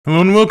Hello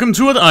and welcome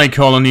to what I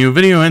call a new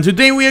video, and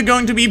today we are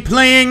going to be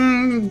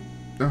playing...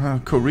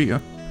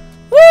 Korea.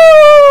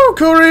 Woo!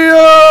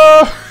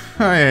 Korea!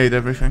 I hate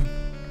everything.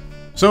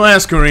 So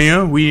as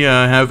Korea, we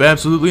have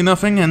absolutely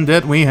nothing, and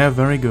that we have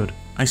very good.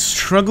 I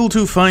struggle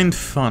to find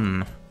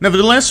fun.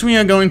 Nevertheless, we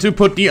are going to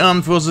put the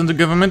armed forces into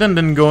government and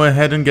then go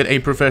ahead and get a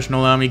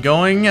professional army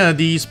going.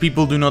 These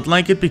people do not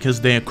like it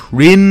because they are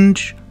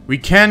cringe. We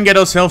can get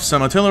ourselves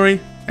some artillery.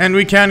 And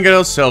we can get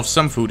ourselves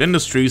some food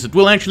industries. It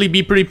will actually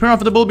be pretty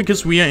profitable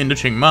because we are in the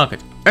Qing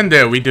market. And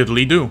there we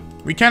diddly do.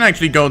 We can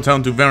actually go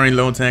down to very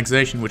low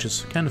taxation, which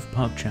is kind of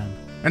PogChamp.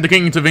 And the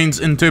king intervenes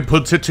into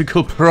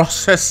political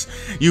process.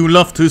 You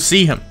love to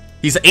see him.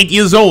 He's 8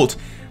 years old.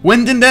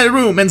 Went in that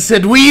room and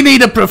said, "We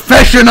need a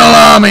professional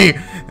army!"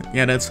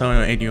 Yeah, that's how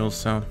 8-year-olds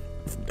sound.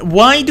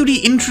 Why do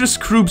the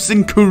interest groups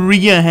in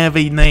Korea have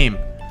a name?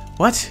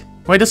 What?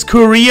 Why does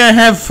Korea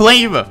have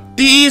flavor?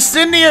 The East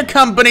India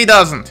Company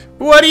doesn't.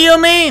 What do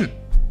you mean?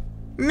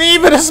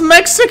 Neither does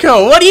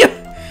Mexico. What do you...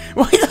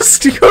 Why does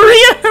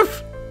Korea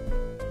have...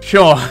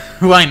 Sure,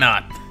 why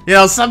not? You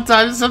know,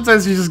 sometimes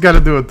you just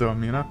gotta do it to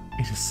them, you know?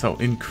 It is so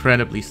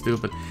incredibly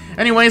stupid.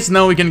 Anyways,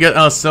 now we can get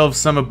ourselves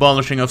some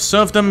abolishing of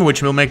serfdom,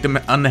 which will make them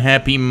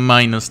unhappy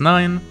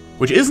 -9.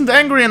 Which isn't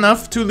angry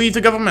enough to lead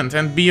the government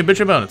and be a bitch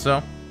about it,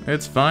 so...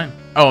 It's fine.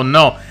 Oh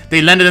no,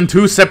 they landed in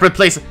 2 separate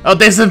places. Oh,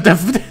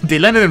 they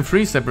landed in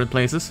 3 separate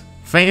places.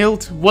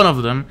 Failed one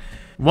of them.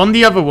 Won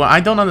the other one. I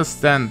don't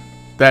understand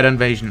that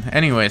invasion.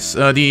 Anyways,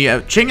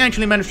 the Qing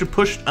actually managed to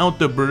push out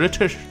the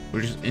British,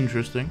 which is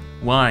interesting.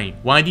 Why?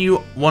 Why do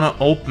you want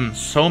to open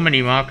so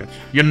many markets?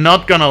 You're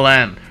not gonna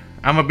land.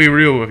 I'm gonna be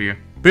real with you.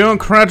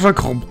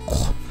 Bureaucratical.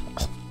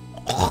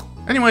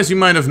 Anyways, you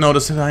might have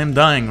noticed that I am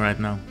dying right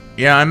now.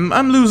 Yeah,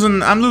 I'm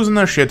losing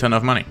a shit ton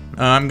of money.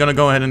 I'm gonna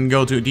go ahead and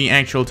go to the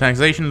actual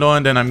taxation law,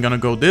 and then I'm gonna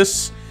go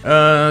this.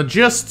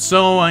 Just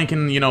so I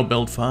can, you know,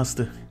 build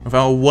faster with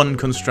our one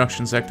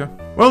construction sector.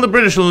 Well, the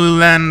British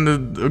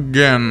landed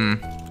again.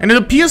 And it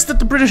appears that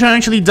the British are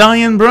actually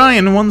dying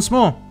Brian once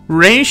more.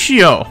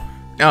 Ratio.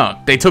 Oh,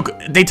 they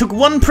took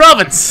 1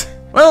 province.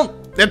 Well,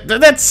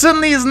 that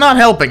certainly is not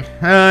helping.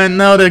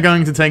 Now they're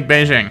going to take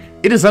Beijing.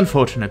 It is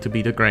unfortunate to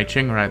be the Great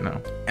Qing right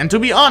now. And to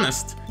be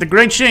honest, the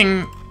Great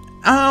Qing...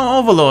 our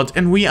overlord,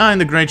 and we are in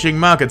the Great Qing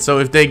market, so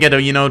if they get a,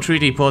 you know,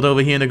 treaty port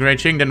over here in the Great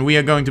Qing, then we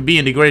are going to be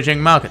in the Great Qing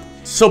market.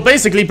 So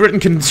basically,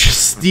 Britain can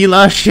just steal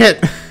our shit.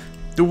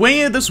 The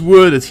way it is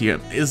worded here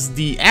is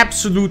the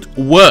absolute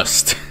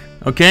worst,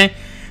 okay?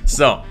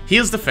 So,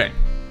 here's the thing.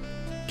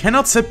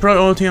 Cannot set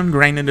priority on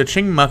grain in the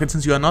Qing market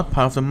since you are not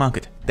part of the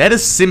market. That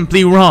is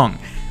simply wrong.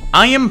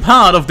 I am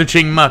part of the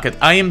Qing market.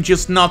 I am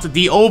just not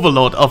the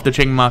overlord of the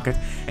Qing market.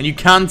 And you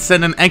can't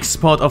set an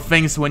export of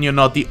things when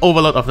you're not the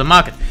overlord of the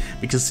market.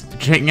 Because the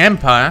Qing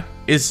Empire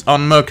is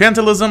on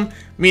mercantilism,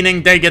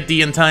 meaning they get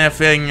the entire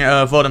thing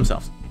for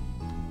themselves.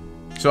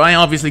 So I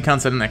obviously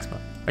can't set an export.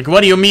 Like,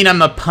 what do you mean I'm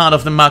not part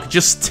of the market?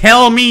 Just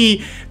tell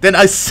me that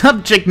a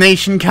subject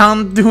nation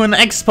can't do an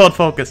export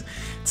focus.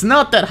 It's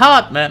not that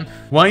hard, man.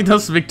 Why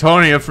does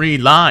Victoria 3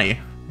 lie?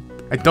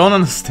 I don't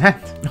understand.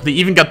 They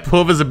even got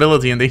poor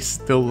visibility and they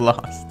still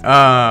lost.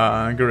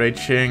 Great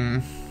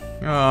Qing.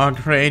 Oh,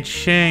 Great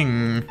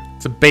Qing.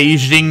 It's a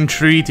Beijing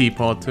treaty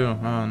port too.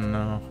 Oh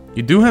no.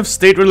 You do have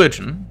state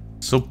religion,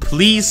 so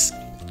please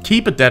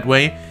keep it that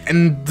way.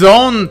 And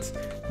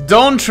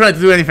don't try to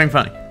do anything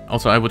funny.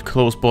 Also, I would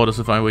close borders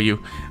if I were you.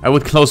 I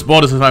would close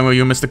borders if I were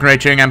you, Mr.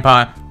 Great Qing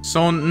Empire.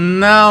 So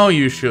now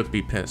you should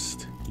be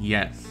pissed.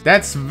 Yes.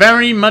 That's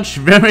very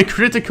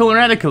critical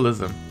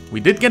radicalism. We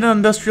did get an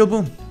industrial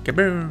boom.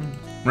 Kaboom.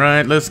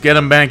 Right, let's get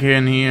him back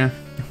in here.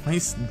 Why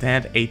is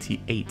that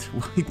 88?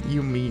 What do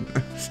you mean?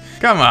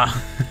 Come on.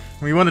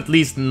 We want at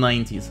least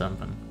 90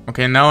 something.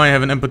 Okay, now I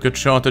have an input good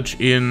shortage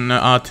in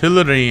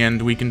artillery,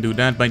 and we can do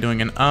that by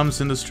doing an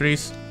arms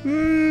industries.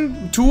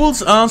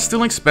 Tools are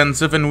still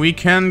expensive, and we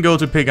can go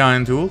to pig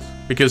iron tools.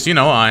 Because, you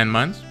know, iron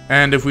mines.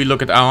 And if we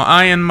look at our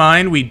iron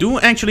mine, we do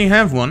actually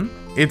have one.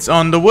 It's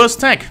on the worst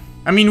tech.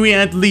 I mean, we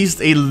are at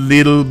least a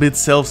little bit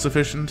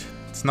self-sufficient.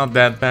 It's not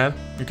that bad.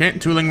 Okay,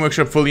 tooling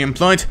workshop fully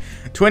employed.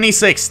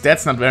 26,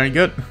 that's not very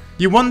good.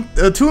 You want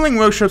tooling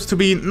workshops to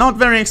be not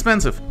very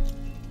expensive.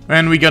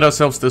 And we got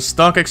ourselves the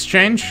stock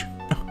exchange.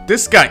 Oh,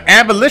 this guy,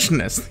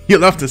 abolitionist.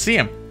 You'll love to see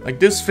him. Like,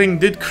 this thing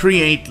did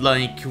create,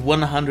 like,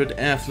 100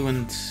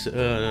 affluent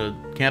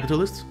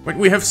capitalists. Wait,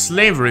 we have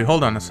slavery.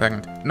 Hold on a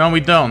second. No, we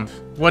don't.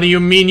 What do you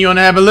mean you're an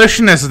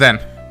abolitionist, then?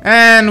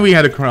 And we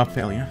had a crop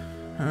failure.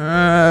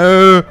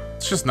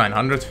 It's just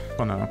 900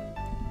 for now.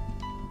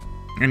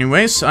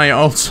 Anyways, I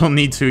also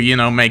need to, you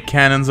know, make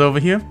cannons over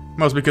here.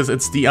 Most because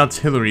it's the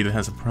artillery that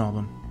has a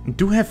problem. I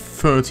do have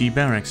 30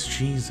 barracks,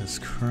 Jesus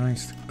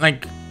Christ.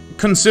 Like,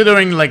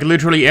 considering, like,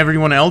 literally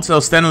everyone else,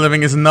 our standard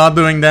living is not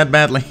doing that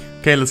badly.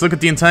 Okay, let's look at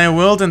the entire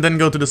world and then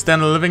go to the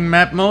standard living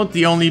map mode.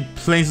 The only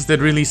places that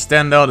really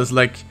stand out is,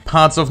 like,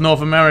 parts of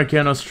North America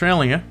and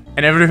Australia.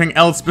 And everything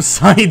else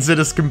besides it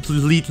is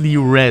completely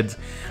red.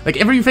 Like,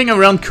 everything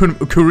around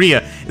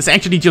Korea is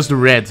actually just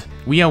red.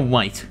 We are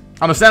white.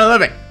 On the standard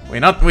living.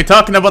 We're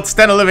talking about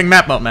standard living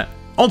map mode, man.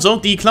 Also,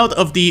 the clout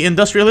of the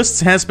industrialists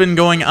has been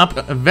going up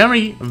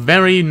very,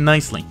 very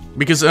nicely.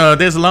 Because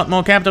there's a lot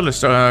more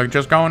capitalists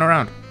just going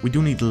around. We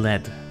do need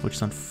lead, which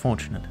is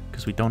unfortunate,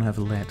 because we don't have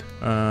lead.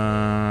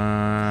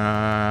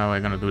 We're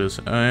gonna do this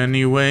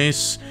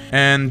anyways.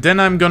 And then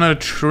I'm gonna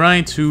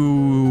try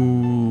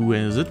to...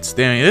 Where is it?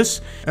 There it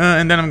is.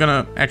 And then I'm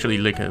gonna... Actually,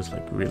 liquor is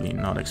like really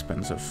not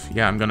expensive.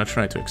 Yeah, I'm gonna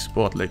try to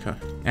export liquor.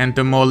 And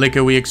the more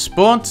liquor we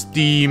export,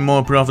 the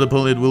more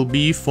profitable it will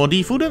be for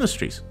the food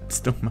industries. It's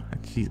too much,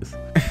 Jesus.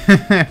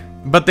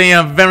 But they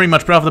are very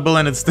much profitable,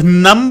 and it's the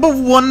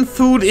 #1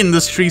 food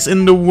industries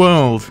in the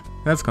world.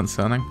 That's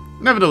concerning.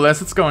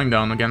 Nevertheless, it's going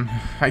down again.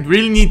 I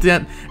really need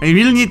that. I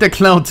really need the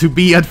cloud to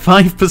be at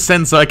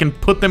 5% so I can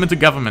put them into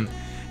government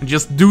and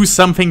just do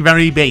something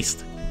very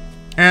based.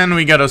 And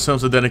we got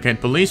ourselves a dedicated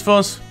police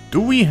force.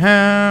 Do we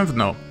have?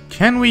 No.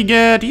 Can we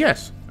get?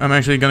 Yes. I'm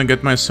actually gonna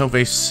get myself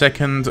a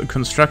second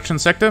construction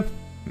sector,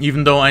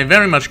 even though I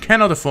very much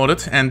cannot afford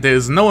it, and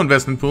there's no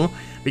investment pool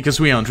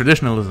because we are on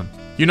traditionalism.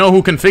 You know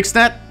who can fix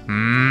that?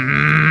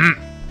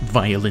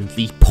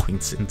 Violently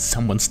points in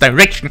someone's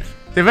direction.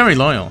 They're very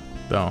loyal,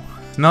 though.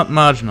 Not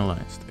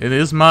marginalized. It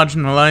is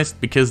marginalized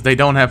because they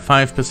don't have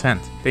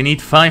 5%. They need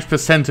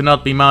 5% to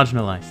not be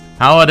marginalized.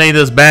 How are they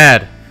this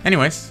bad?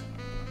 Anyways,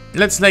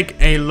 let's take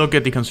a look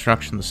at the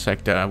construction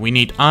sector. We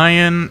need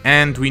iron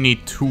and we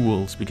need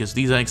tools because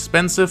these are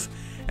expensive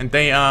and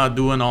they are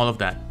doing all of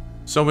that.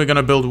 So we're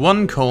gonna build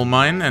one coal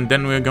mine and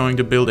then we're going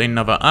to build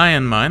another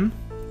iron mine.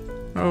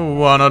 Oh,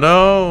 one of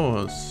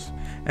those.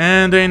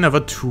 And another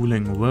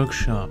tooling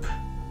workshop.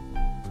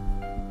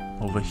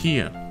 Over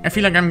here. I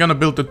feel like I'm gonna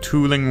build the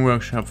tooling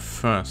workshop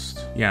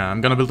first. Yeah,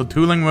 I'm gonna build the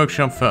tooling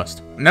workshop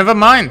first. Never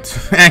mind,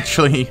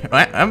 actually.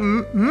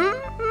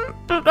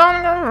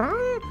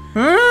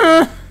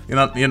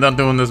 You're not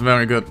doing this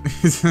very good.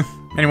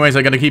 Anyways,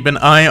 I gotta keep an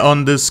eye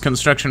on this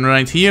construction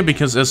right here,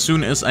 because as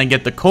soon as I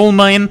get the coal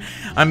mine,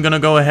 I'm gonna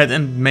go ahead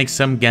and make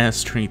some gas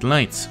street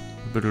lights.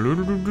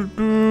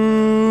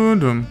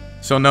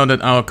 So now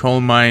that our coal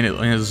mine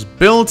is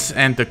built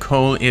and the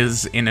coal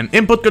is in an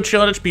input good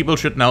shortage, people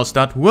should now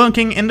start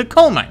working in the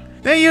coal mine.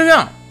 There you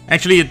go.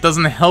 Actually, it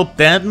doesn't help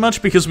that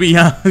much because we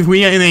are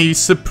in a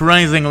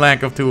surprising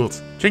lack of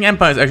tools. Qing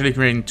Empire is actually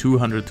creating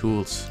 200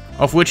 tools,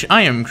 of which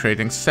I am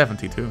creating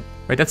 72.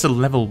 Wait, that's a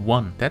level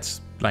 1. That's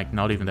like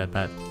not even that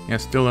bad. Yeah,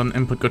 still an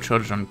input good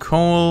shortage on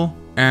coal,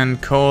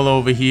 and coal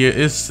over here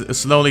is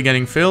slowly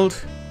getting filled.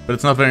 But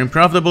it's not very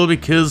profitable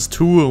because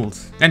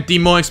tools. And the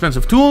more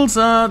expensive tools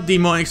are, the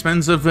more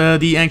expensive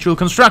the actual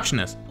construction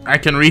is. I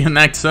can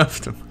reenact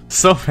serfdom.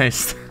 So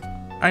fast.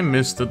 I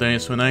miss the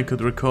days when I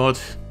could record.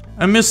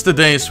 I miss the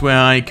days where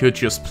I could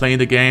just play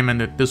the game and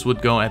that this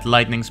would go at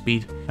lightning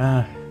speed.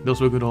 Ah,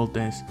 those were good old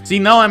days. See,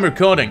 now I'm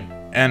recording.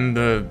 And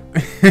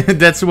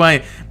that's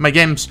why my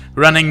game's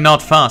running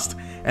not fast.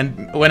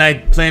 And when I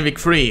play Vic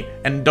Free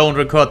and don't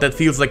record, that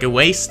feels like a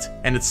waste.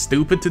 And it's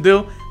stupid to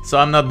do. So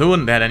I'm not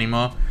doing that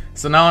anymore.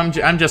 So now I'm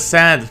just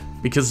sad,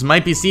 because my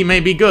PC may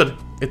be good.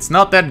 It's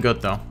not that good,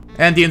 though.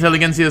 And the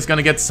intelligentsia is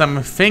gonna get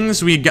some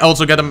things. We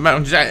also get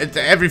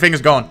everything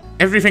is gone.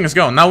 Everything is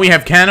gone. Now we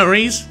have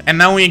canneries, and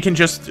now we can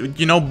just,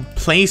 you know,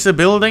 place a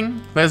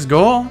building. Let's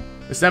go.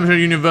 Establish a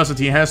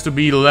university has to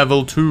be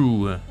level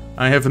 2.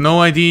 I have no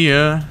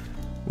idea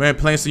where I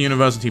placed the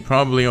university.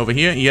 Probably over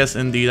here. Yes,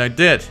 indeed I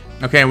did.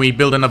 Okay, we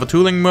build another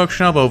tooling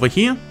workshop over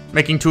here.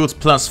 Making tools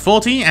plus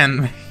 40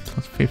 and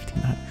plus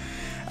 59.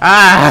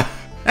 Ah!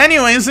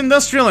 Anyways,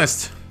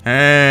 industrialist.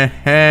 Hey,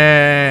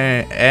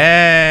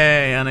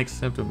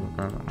 unacceptable.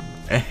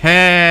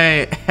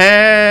 Hey,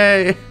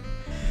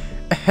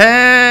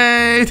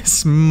 this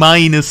is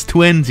minus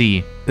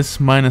 20. This is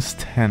minus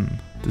 10.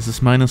 This is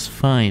minus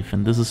 5,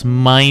 and this is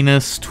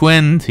minus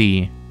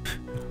 20.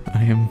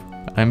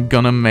 I'm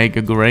gonna make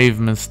a grave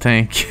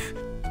mistake.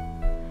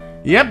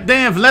 Yep,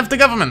 they have left the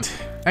government.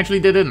 Actually,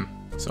 they didn't.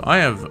 So I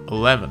have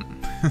 11.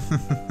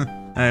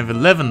 I have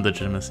 11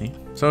 legitimacy.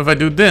 So if I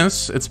do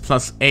this, it's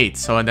plus 8,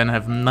 so I then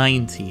have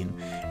 19.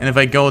 And if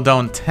I go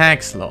down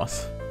tax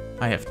laws,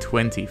 I have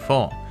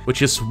 24,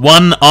 which is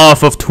 1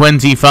 off of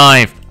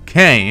 25.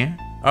 Okay.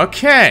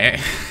 Okay.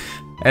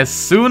 As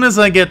soon as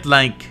I get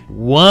like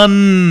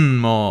 1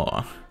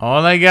 more,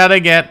 all I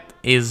gotta get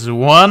is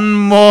 1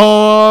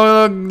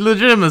 more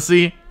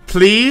legitimacy.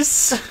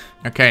 Please?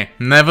 Okay,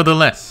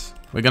 nevertheless,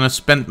 we're gonna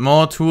spend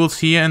more tools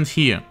here and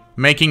here.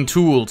 Making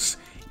tools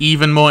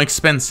even more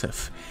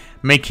expensive.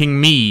 Making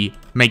me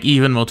make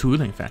even more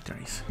tooling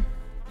factories.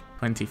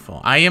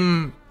 24. I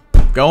am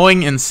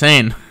going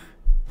insane.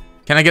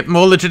 Can I get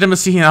more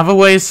legitimacy in other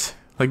ways?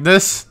 Like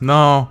this?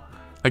 No.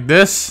 Like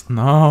this?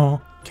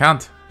 No.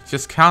 Can't.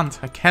 Just can't.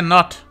 I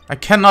cannot. I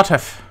cannot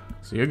have.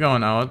 So you're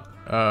going out.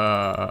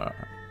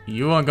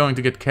 You are going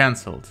to get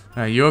cancelled.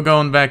 You're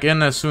going back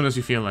in as soon as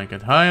you feel like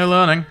it. Higher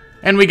learning.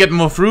 And we get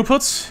more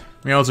throughputs.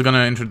 We're also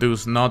gonna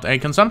introduce not a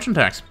consumption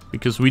tax.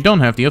 Because we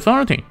don't have the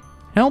authority.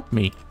 Help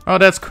me. Oh,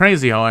 that's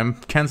crazy how I'm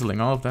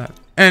cancelling all of that.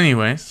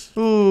 Anyways.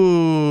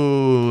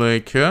 Ooh,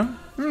 liquor.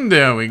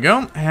 There we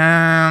go.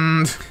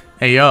 And...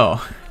 Hey, yo.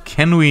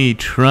 Can we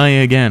try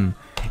again?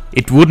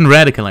 it wouldn't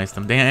radicalize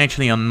them. They are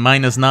actually on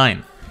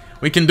 -9.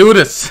 We can do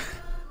this.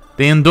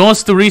 They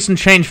endorsed the recent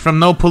change from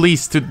no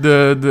police to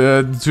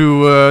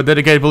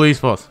dedicated police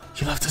force.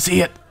 You love to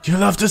see it. You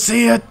love to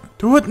see it.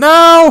 Do it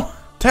now.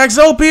 Tax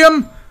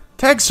opium.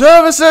 Tax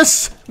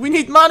services. We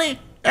need money.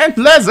 And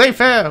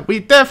laissez-faire. We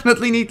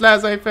definitely need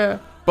laissez-faire.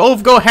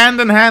 Both go hand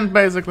in hand,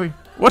 basically.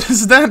 What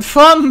is that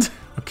fund?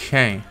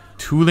 Okay.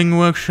 Tooling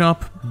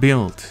workshop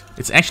build.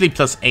 It's actually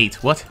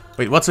 +8. What?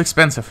 Wait, what's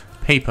expensive?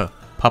 Paper.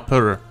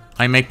 Paper.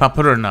 I make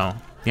paper now.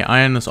 Yeah,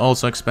 iron is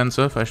also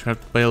expensive. I should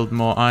build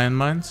more iron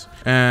mines.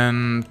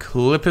 And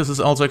clippers is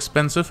also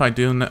expensive. I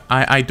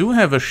do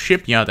have a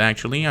shipyard,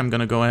 actually. I'm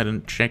gonna go ahead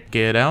and check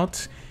it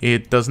out.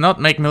 It does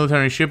not make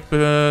military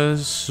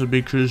shippers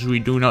because we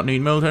do not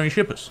need military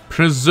shippers.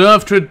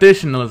 Preserve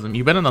traditionalism.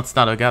 You better not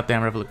start a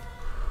goddamn revolution.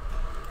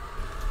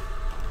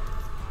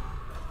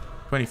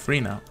 23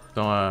 now.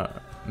 So,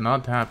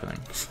 not happening.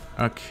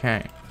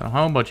 Okay, so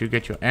how about you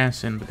get your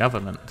ass in the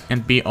government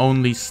and be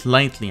only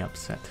slightly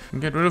upset?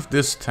 Get rid of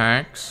this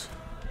tax.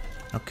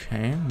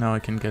 Okay, now I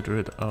can get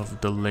rid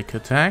of the liquor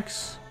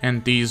tax.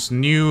 And these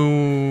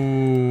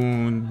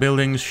new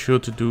buildings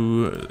should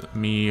do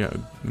me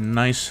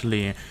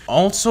nicely.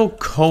 Also,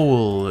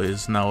 coal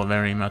is now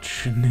very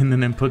much in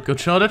an input good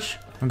shortage.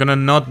 I'm gonna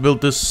not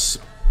build this.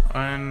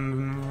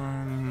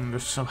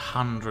 There's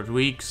 100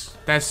 weeks.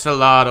 That's a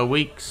lot of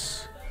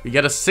weeks. You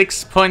get a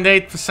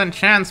 6.8%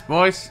 chance,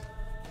 boys.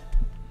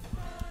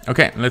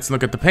 Okay, let's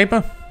look at the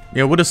paper.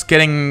 Yeah, wood is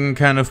getting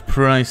kind of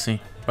pricey.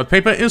 But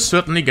paper is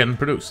certainly getting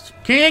produced.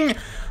 King!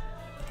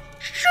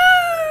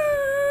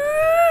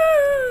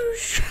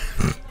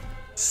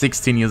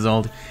 16 years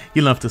old.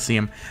 You love to see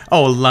him.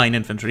 Oh, line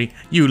infantry.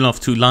 You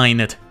love to line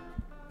it.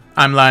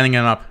 I'm lining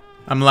him up.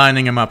 I'm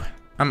lining him up.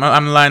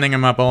 I'm lining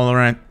him up all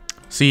right.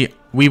 See,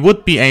 we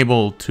would be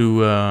able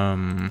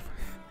to,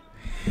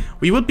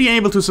 we would be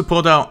able to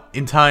support our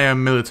entire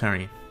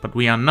military. But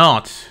we are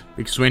not,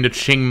 because we're in the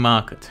Qing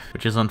market,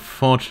 which is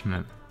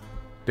unfortunate.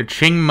 The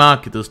Qing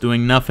market is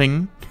doing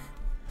nothing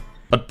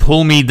but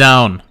pull me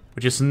down,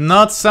 which is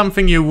not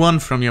something you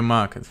want from your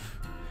market.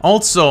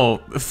 Also,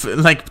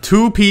 like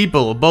 2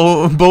 people,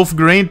 both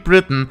Great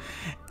Britain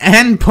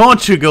and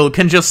Portugal,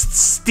 can just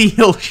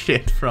steal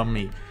shit from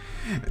me.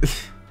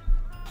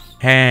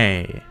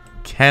 Hey,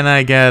 can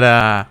I get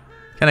a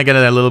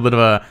little bit of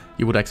a,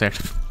 you would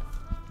accept?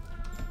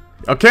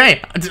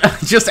 Okay,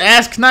 just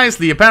ask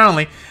nicely,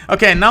 apparently.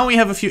 Okay, now we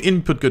have a few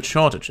input good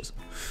shortages.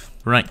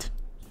 Right.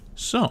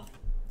 So,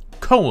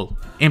 coal,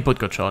 input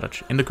good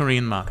shortage in the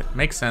Korean market.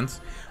 Makes sense.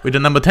 We're the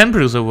number 10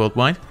 producer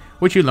worldwide,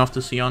 which you love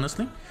to see,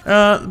 honestly.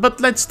 But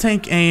let's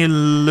take a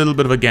little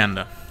bit of a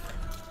gander.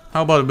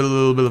 How about a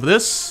little bit of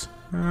this?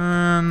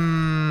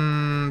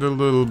 And a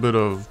little bit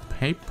of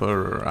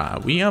paper.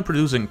 We are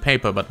producing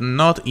paper, but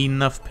not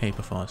enough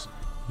paper for us.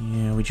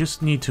 Yeah, we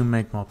just need to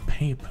make more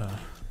paper.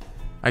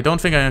 I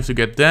don't think I have to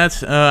get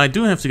that. I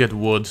do have to get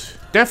wood.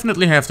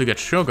 Definitely have to get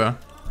sugar.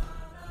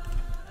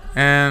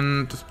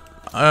 And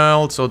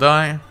also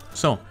dye.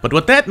 So, but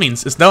what that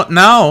means is that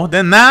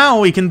now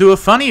we can do a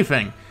funny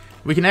thing.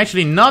 We can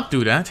actually not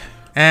do that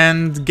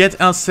and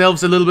get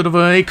ourselves a little bit of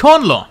a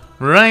corn law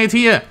right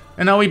here.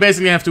 And now we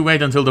basically have to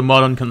wait until the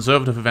modern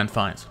conservative event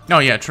fires. Oh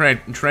yeah, trade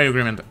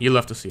agreement. You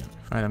love to see it.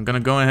 Alright, I'm gonna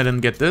go ahead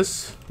and get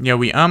this. Yeah,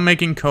 we are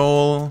making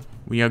coal.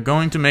 We are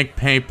going to make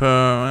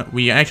paper.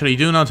 We actually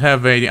do not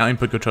have a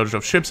input good shortage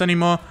of ships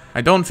anymore. I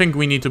don't think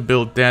we need to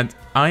build that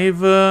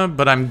either,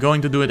 but I'm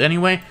going to do it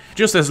anyway.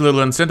 Just as a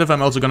little incentive,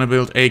 I'm also going to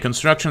build a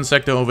construction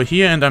sector over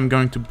here, and I'm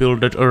going to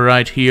build it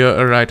right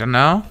here, right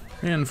now,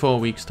 in 4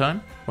 weeks'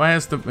 time. Why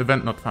is the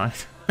event not fired?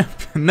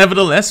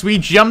 Nevertheless, we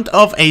jumped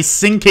off a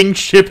sinking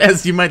ship.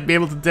 As you might be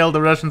able to tell,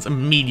 the Russians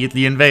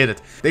immediately invaded.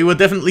 They were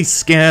definitely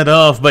scared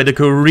off by the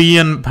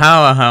Korean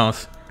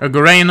powerhouse. A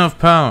grain of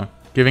power.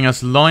 Giving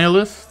us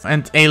loyalists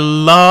and a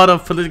lot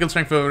of political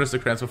strength for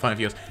aristocrats for 5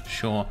 years.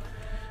 Sure.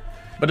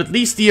 But at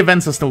least the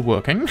events are still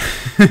working.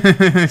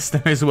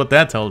 That is what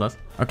that told us.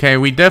 Okay,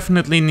 we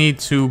definitely need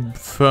to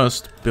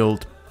first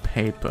build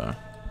paper.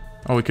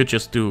 Or we could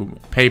just do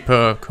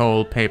paper,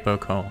 coal,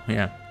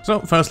 yeah.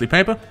 So, firstly,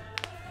 paper.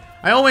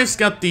 I always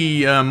got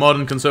the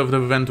modern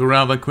conservative event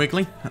rather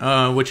quickly,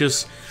 which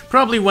is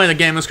probably why the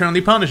game is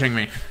currently punishing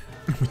me.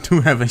 We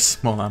do have a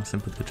small arms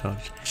input to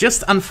charge.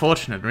 Just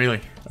unfortunate,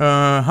 really.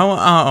 How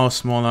are our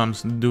small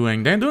arms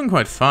doing? They're doing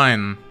quite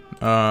fine.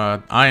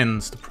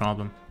 Iron's the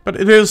problem. But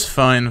it is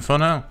fine for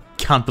now.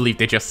 Can't believe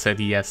they just said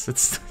yes.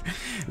 It's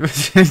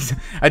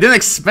I didn't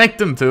expect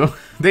them to.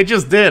 They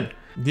just did.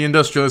 The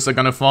industrialists are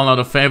gonna fall out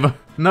of favor.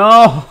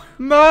 No!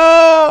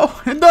 No!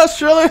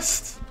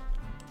 Industrialists!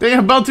 They're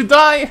about to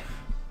die!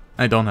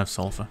 I don't have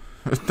sulfur.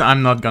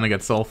 I'm not gonna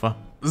get sulfur.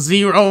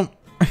 0.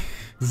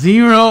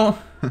 0.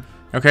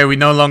 Okay, we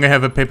no longer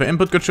have a paper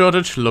input good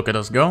shortage. Look at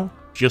us go.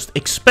 Just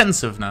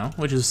expensive now,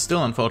 which is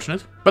still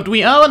unfortunate. But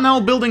we are now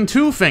building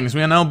 2 things.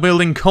 We are now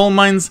building coal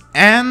mines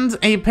and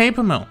a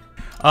paper mill.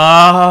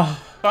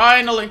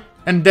 Finally.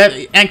 And that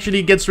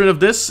actually gets rid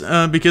of this,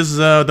 because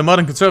the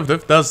modern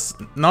conservative does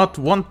not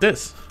want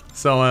this.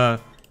 So,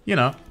 you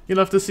know, You'll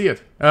have to see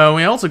it.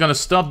 We're also gonna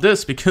stop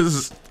this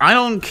because I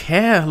don't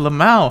care,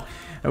 Lamau.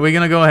 We're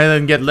gonna go ahead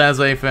and get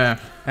laissez-faire.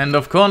 End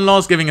of corn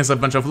laws giving us a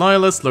bunch of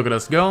loyalists. Look at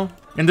us go.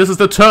 And this is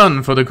the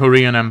turn for the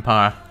Korean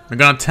Empire. We're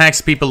gonna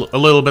tax people a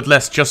little bit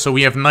less just so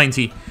we have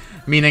 90.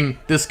 Meaning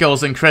this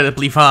goes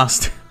incredibly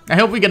fast. I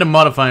hope we get a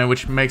modifier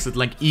which makes it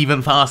like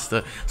even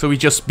faster. So we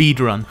just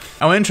speedrun.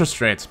 Our interest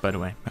rates, by the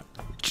way.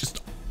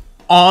 Just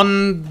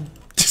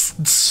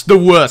the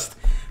worst.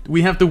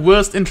 We have the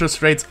worst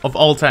interest rates of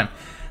all time.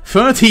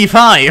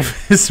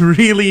 35 is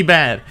really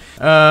bad.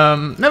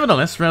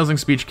 Nevertheless, rousing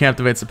speech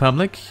captivates the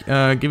public,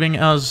 giving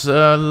us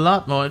a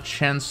lot more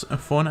chance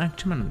for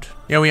enactment.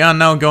 Yeah, we are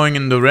now going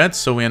in the red,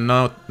 so we are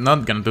not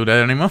gonna do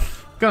that anymore.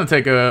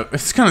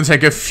 It's gonna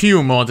take a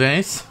few more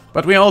days.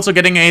 But we are also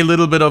getting a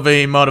little bit of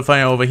a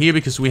modifier over here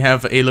because we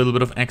have a little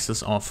bit of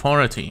access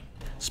authority.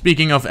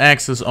 Speaking of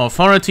access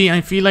authority,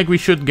 I feel like we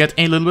should get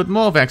a little bit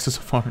more of access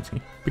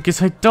authority.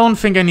 Because I don't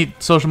think I need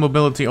social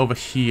mobility over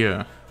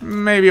here.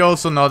 Maybe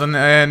also not in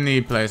any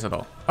place at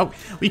all. Oh,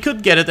 we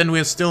could get it and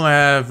we still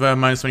have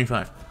minus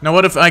 25. Now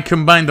what if I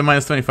combine the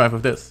minus 25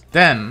 with this?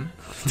 Then,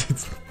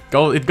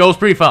 it goes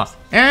pretty fast.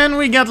 And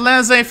we got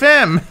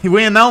laissez-faire.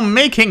 We are now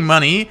making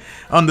money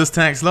on this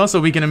tax law,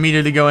 so we can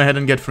immediately go ahead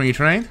and get free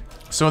trade.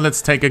 So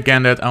let's take a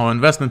gander at our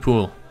investment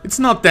pool. It's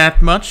not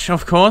that much,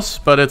 of course,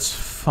 but it's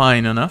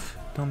fine enough.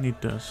 Don't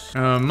need this.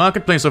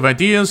 Marketplace of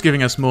ideas,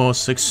 giving us more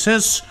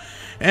success.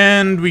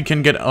 And we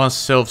can get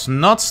ourselves,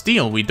 not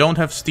steel, we don't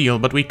have steel,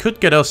 but we could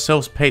get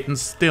ourselves patent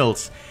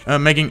stills.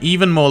 Making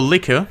even more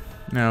liquor.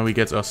 Now we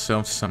get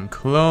ourselves some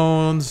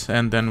clothes,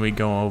 and then we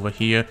go over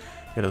here,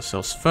 get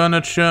ourselves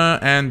furniture,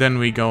 and then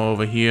we go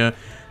over here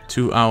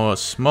to our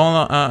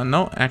smaller,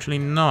 no, actually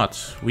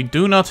not. We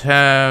do not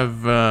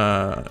have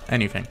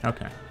anything,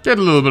 okay. Get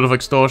a little bit of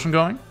extortion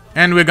going.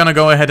 And we're gonna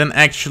go ahead and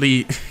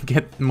actually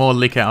get more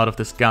liquor out of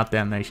this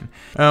goddamn nation.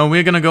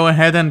 We're gonna go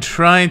ahead and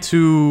try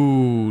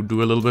to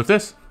do a little bit of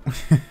this.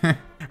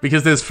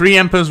 Because there's 3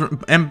 empires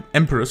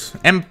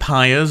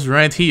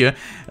right here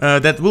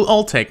that will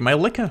all take my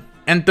liquor.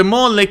 And the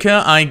more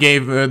liquor I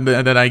gave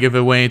that I give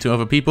away to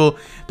other people,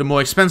 the more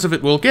expensive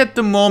it will get,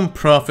 the more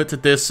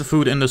profit this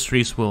food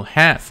industries will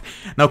have.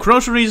 Now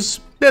groceries,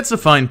 that's a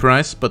fine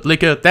price, but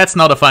liquor, that's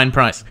not a fine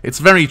price. It's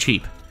very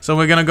cheap. So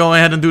we're gonna go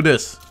ahead and do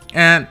this.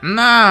 And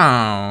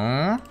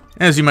now,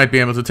 as you might be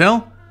able to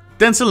tell,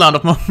 that's a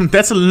lot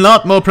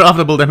more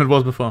profitable than it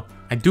was before.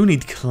 I do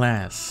need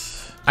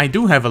class. I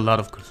do have a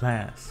lot of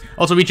class.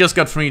 Also, we just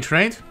got free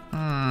trade.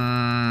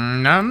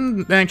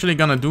 I'm actually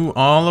gonna do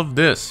all of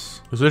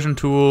this. Precision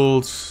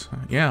tools,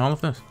 yeah, all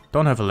of this.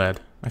 Don't have a lead.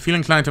 I feel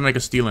inclined to make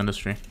a steel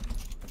industry.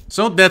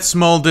 So that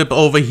small dip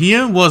over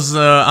here was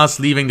us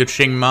leaving the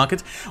Qing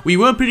market. We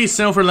were pretty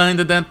self-reliant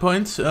at that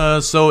point,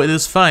 so it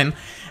is fine.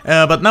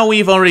 But now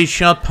we've already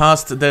shot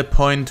past the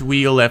point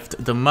we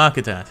left the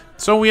market at.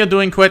 So we are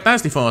doing quite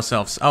nicely for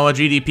ourselves. Our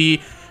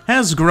GDP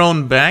has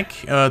grown back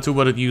to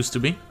what it used to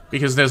be,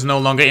 because there's no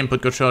longer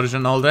input good shortage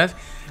and all that.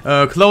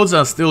 Clothes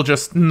are still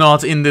just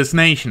not in this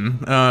nation,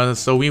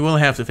 so we will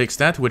have to fix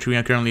that, which we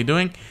are currently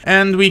doing.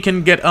 And we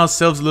can get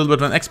ourselves a little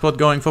bit of an export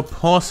going for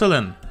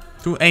porcelain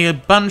to a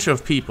bunch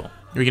of people.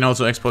 We can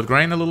also export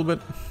grain a little bit.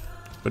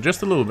 But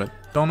just a little bit.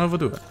 Don't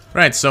overdo it.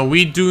 Right, so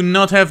we do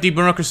not have the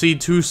bureaucracy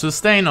to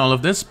sustain all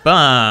of this,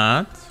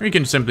 but we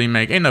can simply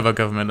make another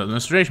government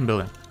administration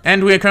building.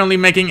 And we are currently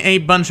making a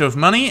bunch of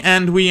money,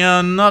 and we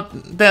are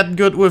not that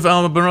good with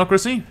our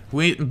bureaucracy.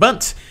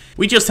 But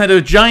we just had a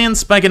giant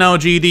spike in our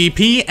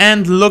GDP,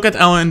 and look at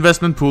our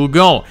investment pool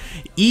go.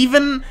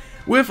 Even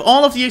with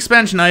all of the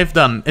expansion I've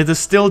done, it is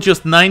still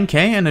just 9k,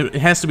 and it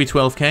has to be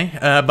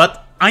 12k,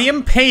 but I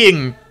am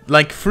paying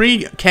like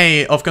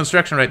 3k of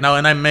construction right now,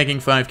 and I'm making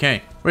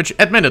 5k. Which,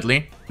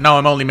 admittedly, now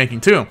I'm only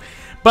making 2.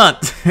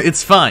 But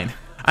it's fine.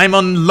 I'm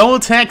on low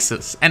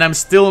taxes, and I'm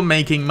still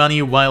making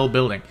money while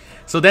building.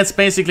 So that's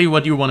basically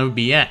what you want to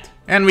be at.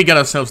 And we got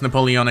ourselves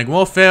Napoleonic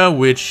warfare,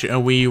 which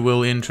we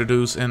will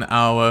introduce in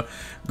our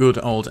good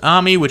old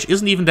army, which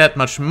isn't even that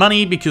much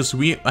money, because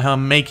we are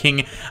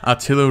making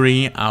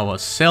artillery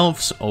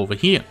ourselves over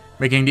here.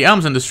 Making the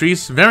arms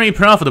industries very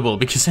profitable,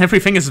 because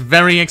everything is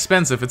very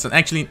expensive. It's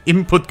actually an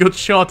input goods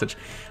shortage.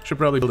 Should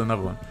probably build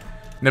another one.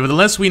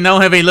 Nevertheless, we now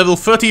have a level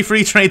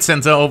 33 trade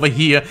center over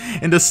here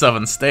in the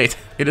southern state.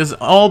 It is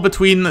all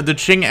between the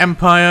Qing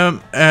Empire,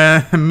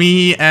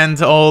 me,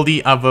 and all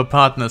the other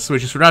partners,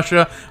 which is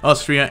Russia,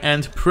 Austria,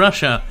 and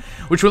Prussia,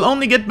 which will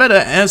only get better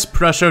as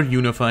Prussia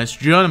unifies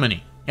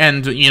Germany.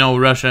 And, you know,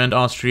 Russia and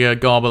Austria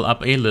gobble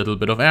up a little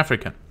bit of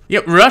Africa.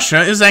 Yep,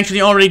 Russia is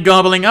actually already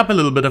gobbling up a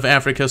little bit of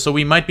Africa, so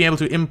we might be able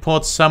to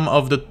import some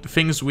of the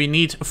things we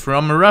need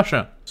from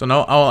Russia. So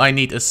now all I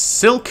need is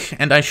silk,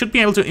 and I should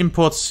be able to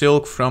import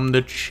silk from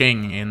the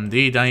Qing.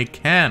 Indeed I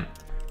can.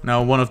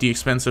 Now one of the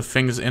expensive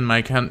things in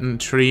my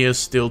country is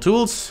steel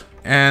tools.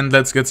 And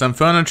let's get some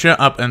furniture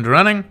up and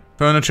running.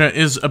 Furniture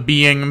is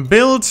being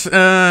built,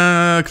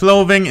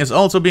 clothing is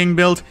also being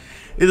built.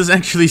 It is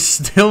actually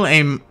still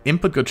a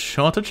input goods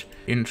shortage.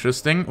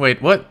 Interesting.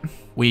 Wait, what?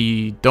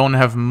 We don't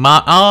have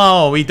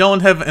we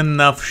don't have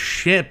enough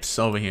ships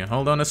over here.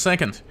 Hold on a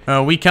second.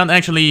 We can't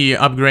actually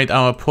upgrade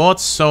our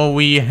ports, so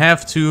we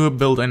have to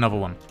build another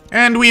one.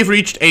 And we've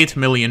reached 8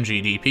 million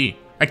GDP.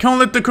 I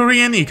call it the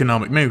Korean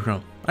economic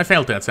miracle. I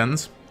failed that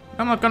sentence.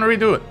 I'm not gonna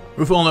redo it.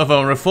 With all of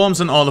our reforms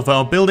and all of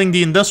our building,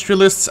 the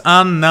industrialists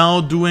are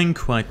now doing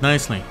quite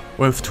nicely.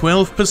 With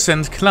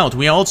 12% clout,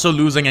 we are also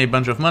losing a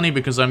bunch of money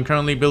because I'm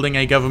currently building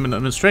a government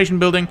administration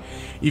building,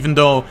 even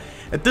though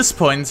at this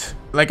point,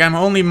 like, I'm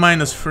only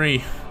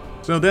 -3.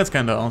 So that's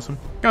kinda awesome.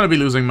 Gonna be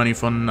losing money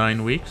for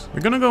 9 weeks.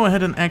 We're gonna go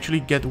ahead and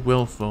actually get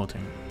wealth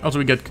voting. Also,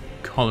 we get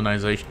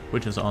colonization,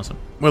 which is awesome.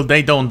 Well,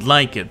 they don't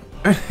like it.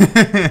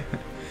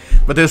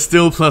 But they're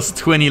still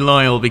 +20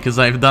 loyal because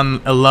I've done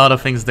a lot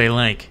of things they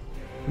like.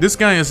 This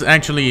guy is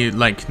actually,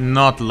 like,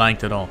 not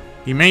liked at all.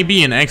 He may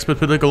be an expert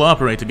political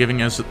operator,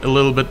 giving us a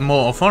little bit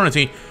more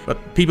authority,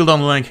 but people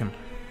don't like him.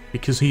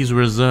 Because he's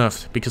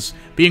reserved. Because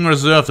being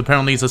reserved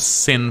apparently is a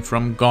sin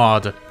from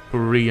God.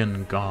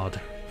 Korean God.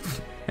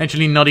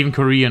 Actually, not even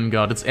Korean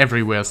God, it's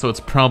everywhere, so it's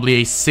probably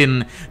a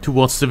sin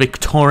towards the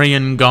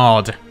Victorian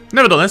God.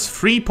 Nevertheless,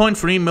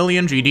 3.3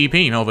 million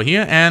GDP over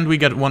here, and we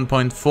get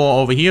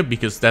 1.4 over here,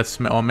 because that's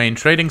our main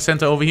trading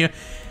center over here.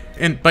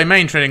 And by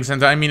main trading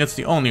center, I mean it's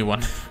the only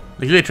one.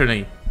 Like,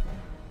 literally.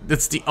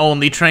 It's the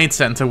only trade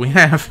center we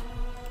have.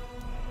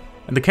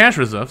 And the cash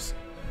reserves,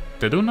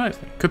 they do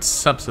nicely. Could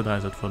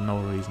subsidize it for no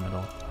reason at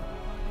all.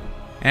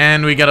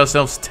 And we got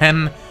ourselves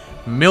 10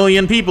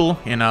 million people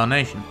in our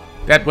nation.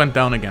 That went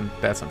down again.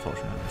 That's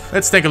unfortunate.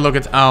 Let's take a look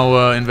at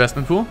our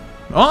investment pool.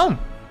 Oh!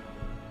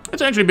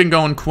 It's actually been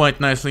going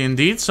quite nicely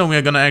indeed, so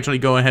we're gonna actually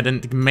go ahead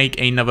and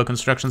make another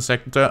construction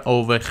sector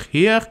over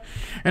here.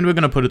 And we're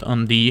gonna put it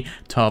on the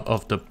top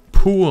of the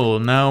pool.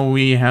 Now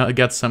we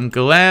got some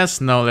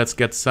glass. Now let's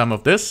get some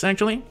of this,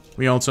 actually.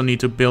 We also need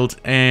to build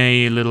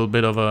a little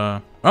bit of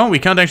a... Oh, we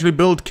can't actually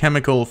build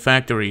chemical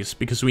factories,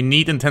 because we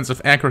need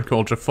intensive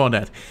agriculture for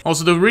that.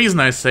 Also, the reason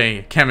I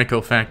say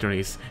chemical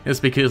factories is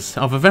because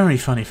of a very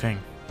funny thing.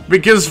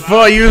 Because,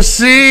 for you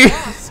see,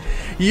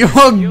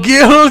 you're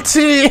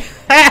guilty!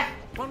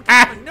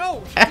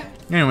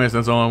 Anyways,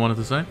 that's all I wanted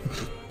to say.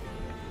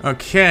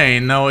 Okay,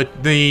 now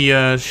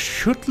they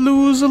should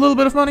lose a little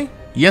bit of money.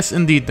 Yes,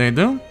 indeed they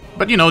do.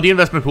 But you know, the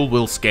investment pool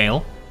will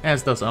scale,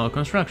 as does our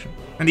construction.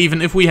 And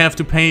even if we have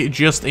to pay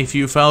just a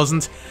few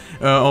thousand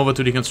over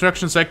to the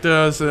construction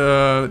sectors,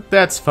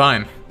 that's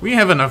fine. We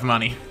have enough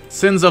money.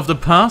 Sins of the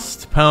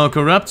past, power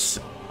corrupts.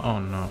 Oh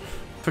no.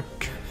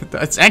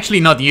 It's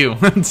actually not you.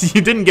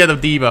 You didn't get a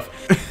debuff.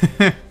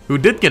 Who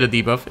did get a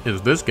debuff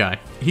is this guy.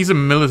 He's a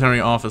military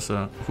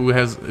officer who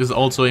is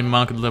also a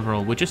market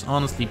liberal, which is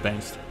honestly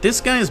based. This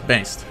guy is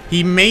based.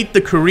 He made the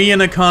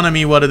Korean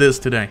economy what it is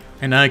today,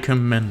 and I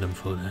commend him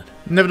for that.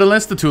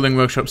 Nevertheless, the tooling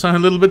workshops are a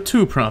little bit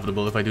too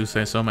profitable, if I do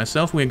say so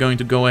myself. We're going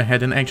to go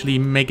ahead and actually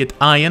make it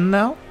iron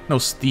now. No,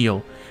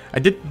 steel. I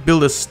did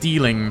build a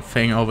steeling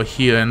thing over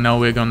here, and now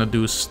we're gonna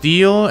do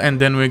steel,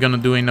 and then we're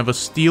gonna do another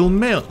steel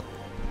mill.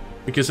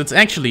 Because it's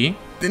actually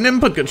an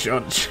input goods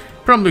shortage.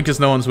 Probably because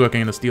no one's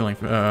working in the stealing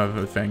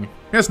thing.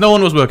 Yes, no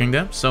one was working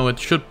there, so it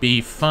should be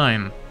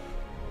fine.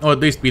 Or at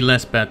least be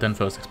less bad than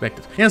first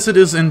expected. Yes, it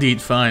is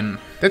indeed fine.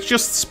 That's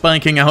just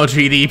spiking our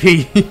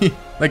GDP.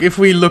 Like, if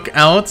we look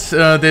out,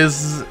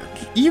 there's...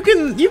 You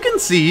can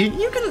see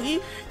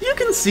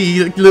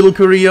little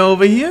Korea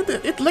over here.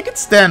 It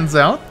stands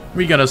out.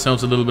 We got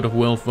ourselves a little bit of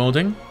wealth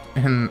voting.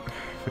 And,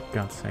 for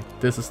God's sake,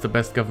 this is the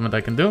best government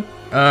I can do.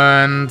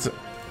 And...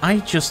 I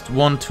just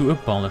want to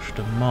abolish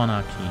the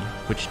monarchy,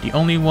 which the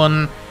only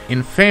one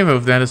in favor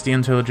of that is the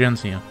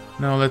intelligentsia.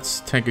 Now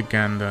let's take a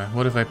gander.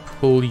 What if I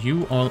pull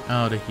you all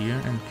out of here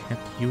and get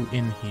you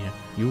in here?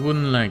 You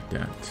wouldn't like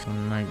that.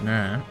 Wouldn't like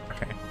that.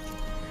 Okay.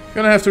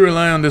 Gonna have to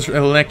rely on this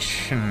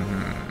election.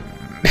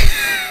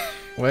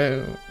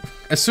 Well,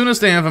 as soon as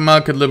they have a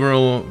market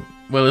liberal...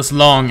 Well, as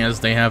long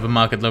as they have a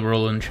market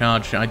liberal in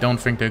charge, I don't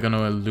think they're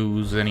gonna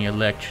lose any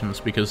elections,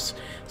 because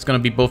it's gonna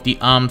be both the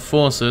armed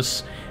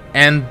forces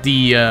and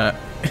the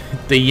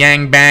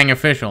Yang Bang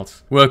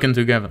officials working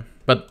together.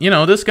 But, you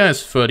know, this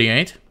guy's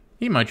 38.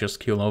 He might just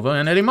keel over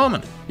in any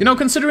moment. You know,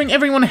 considering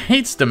everyone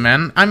hates the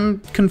man, I'm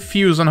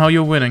confused on how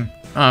you're winning.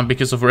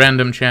 Because of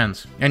random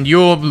chance. And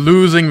you're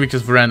losing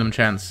because of random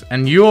chance.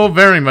 And you're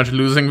very much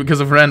losing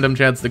because of random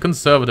chance, the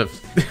conservatives.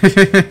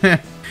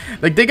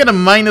 Like, they get a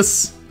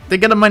minus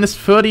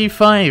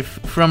 35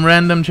 from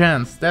random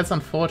chance. That's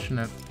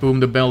unfortunate. Whom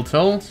the bell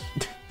tolls?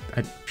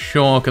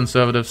 Sure,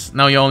 conservatives.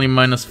 Now you're only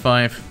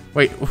 -5.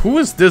 Wait, who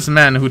is this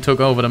man who took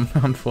over the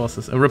armed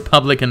forces? A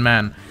Republican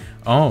man.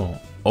 Oh.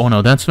 Oh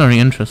no, that's very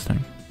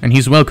interesting. And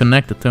he's well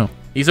connected too.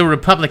 He's a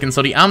Republican,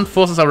 so the armed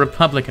forces are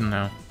Republican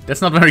now. That's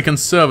not very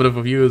conservative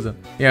of you, is it?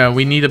 Yeah,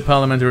 we need a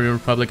parliamentary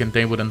Republican.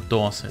 They would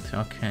endorse it.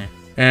 Okay.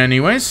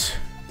 Anyways,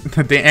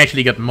 they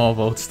actually got more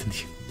votes than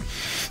you.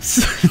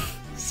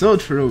 So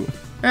true.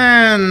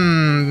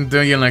 And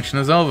the election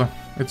is over.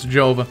 It's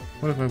Jova.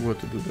 What if I were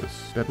to do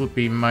this? That would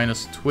be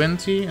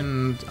 -20,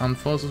 and armed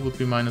forces would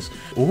be minus...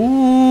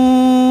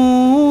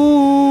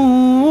 Ooh!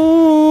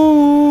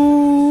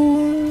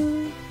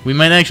 We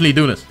might actually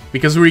do this,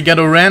 because we got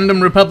a random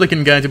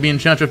Republican guy to be in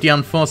charge of the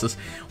armed forces.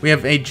 We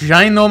have a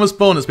ginormous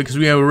bonus, because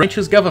we are a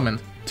righteous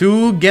government,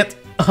 to get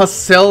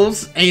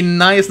ourselves a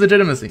nice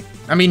legitimacy.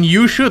 I mean,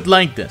 you should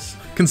like this,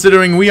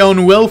 considering we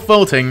own wealth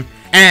voting,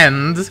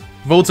 and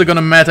votes are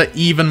gonna matter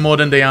even more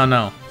than they are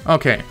now.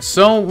 Okay,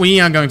 so we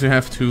are going to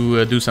have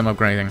to do some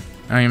upgrading.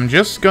 I am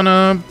just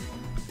gonna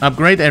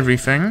upgrade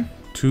everything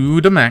to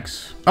the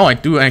max. Oh, I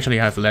do actually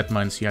have lead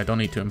mines here, I don't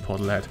need to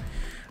import lead.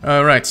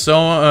 Right, so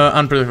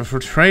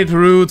unproductive trade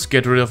routes,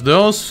 get rid of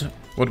those.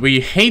 What we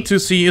hate to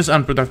see is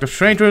unproductive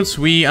trade routes.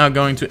 We are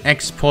going to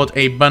export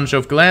a bunch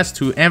of glass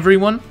to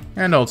everyone.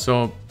 And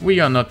also,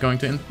 we are not going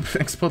to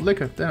export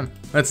liquor, damn.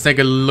 Let's take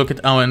a look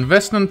at our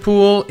investment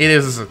pool.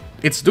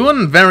 It's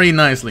doing very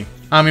nicely.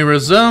 Army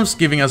reserves,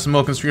 giving us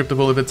more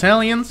conscriptable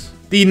battalions.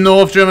 The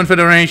North German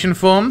Federation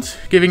formed,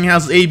 giving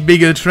us a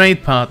bigger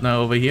trade partner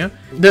over here.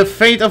 The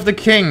fate of the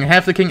king,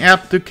 have the king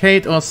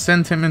abdicate or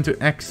send him into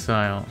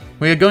exile.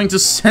 We are going to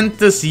send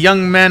this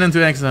young man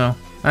into exile.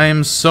 I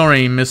am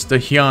sorry, Mr.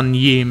 Hyun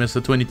Yi,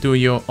 Mr.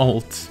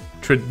 22-year-old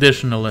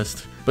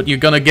traditionalist, but you're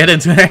gonna get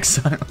into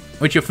exile.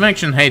 Which your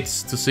faction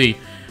hates to see,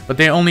 but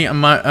they're only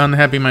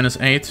unhappy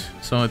 -8,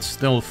 so it's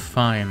still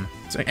fine.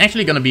 It's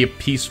actually gonna be a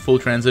peaceful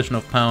transition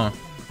of power.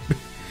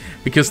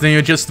 Because they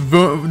are just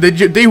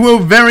they were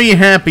very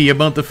happy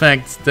about the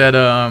fact that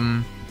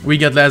we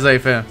get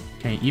laissez-faire.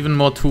 Okay, even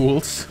more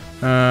tools.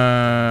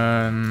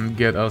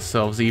 Get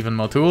ourselves even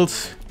more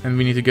tools. And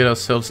we need to get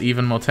ourselves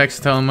even more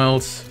textile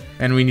mills.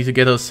 And we need to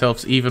get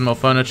ourselves even more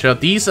furniture.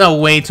 These are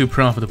way too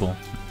profitable,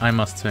 I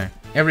must say.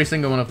 Every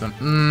single one of them.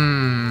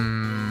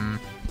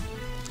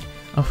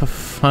 Oh, for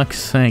fuck's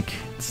sake.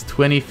 It's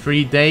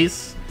 23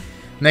 days.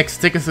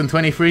 Next tick is in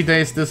 23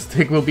 days. This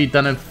tick will be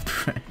done in...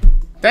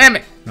 Damn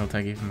it! No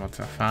take even more.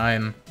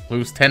 Fine.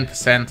 Lose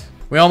 10%.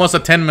 We're almost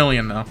at 10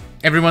 million now.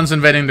 Everyone's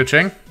invading the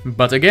Qing.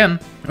 But again...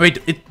 Wait,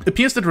 it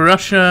appears that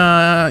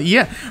Russia...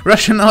 Yeah,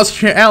 Russia and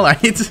Austria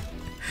allied. This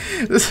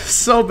is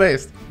so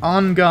based.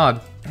 On God.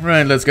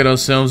 Right, let's get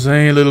ourselves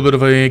a little bit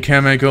of a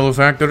chemical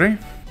factory.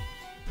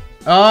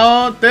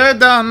 Oh, they're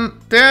done.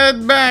 They're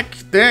back.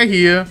 They're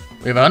here.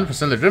 We have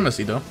 100%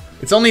 legitimacy though.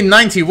 It's only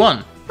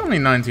 91. Only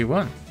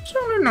 91. It's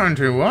only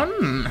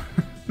 91.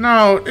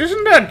 Now,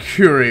 isn't that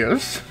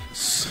curious?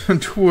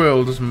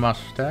 Twirls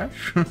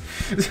mustache.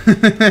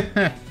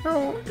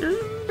 Oh,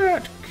 isn't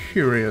that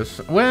curious?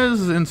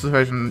 Where's the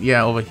insufficient?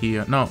 Yeah, over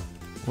here. No.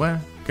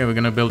 Where? Okay, we're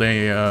gonna build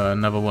a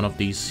another one of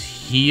these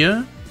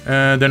here.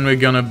 Then we're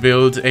gonna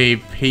build a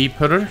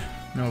paper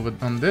over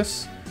on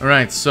this.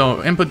 Alright,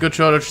 so input good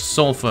shortage,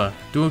 sulfur.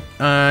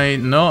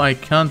 No, I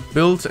can't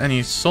build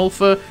any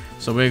sulfur,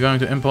 so we're going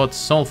to import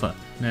sulfur.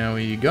 There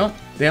we go.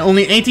 They're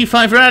only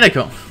 85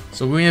 radical,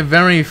 so we're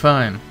very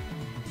fine.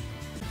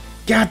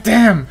 God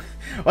damn!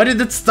 Why did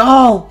it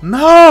stall?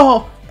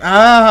 No!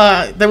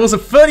 There was a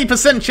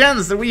 30%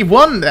 chance that we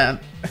won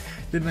that.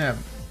 Didn't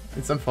happen.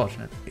 It's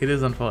unfortunate. It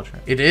is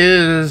unfortunate. It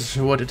is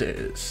what it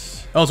is.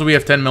 Also, we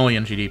have 10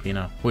 million GDP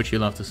now, which you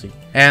love to see.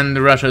 And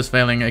Russia is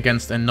failing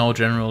against a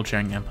no-general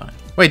Qing Empire.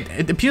 Wait,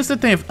 it appears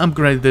that they have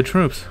upgraded their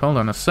troops. Hold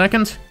on a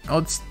second. Oh,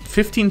 it's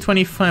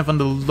 1525 on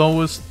the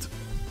lowest...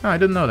 Oh, I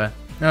didn't know that.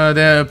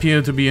 There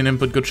appear to be an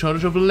input good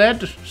shortage of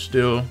lead,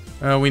 still.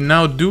 We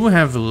now do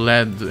have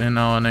lead in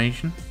our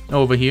nation.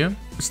 Over here.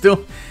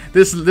 Still,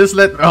 this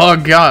lead... Oh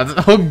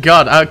god, oh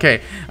god, okay.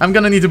 I'm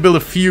gonna need to build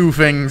a few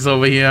things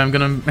over here. I'm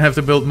gonna have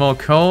to build more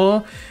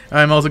coal.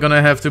 I'm also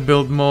gonna have to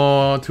build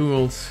more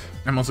tools.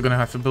 I'm also gonna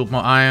have to build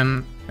more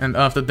iron. And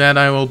after that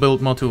I will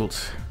build more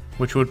tools.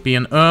 Which would be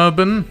an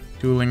urban.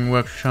 Tooling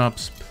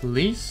workshops,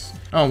 please.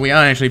 Oh, we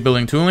are actually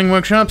building tooling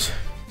workshops.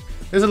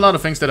 There's a lot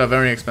of things that are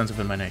very expensive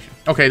in my nation.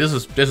 Okay, this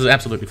is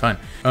absolutely fine.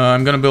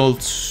 I'm gonna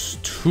build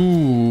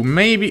 2,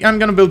 maybe. I'm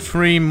gonna build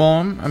 3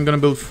 more. I'm gonna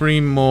build 3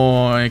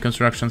 more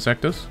construction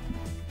sectors.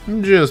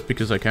 Just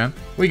because I can.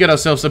 We get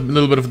ourselves a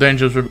little bit of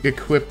dangerous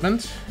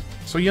equipment.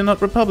 So you're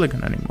not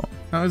Republican anymore.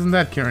 Now, isn't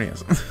that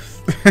curious?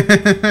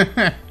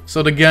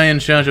 So the guy in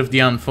charge of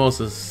the armed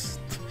forces.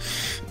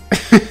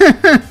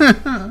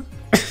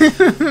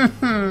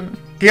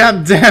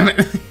 God damn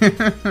it.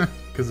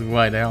 Because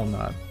why the hell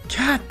not?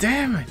 God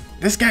damn it.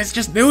 This guy's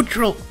just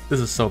neutral. This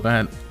is so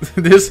bad.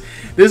 This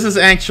is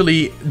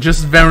actually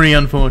just very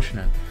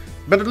unfortunate.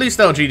 But at least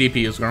our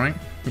GDP is growing,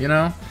 you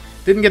know?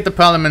 Didn't get the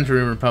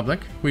parliamentary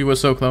republic. We were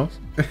so close.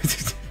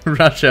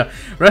 Russia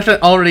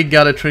already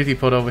got a treaty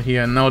port over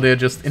here, and now they're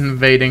just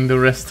invading the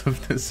rest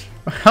of this.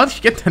 How did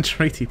you get that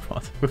treaty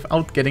port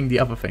without getting the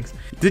other things?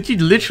 Did you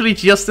literally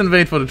just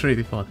invade for the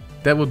treaty port?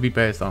 That would be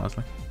based,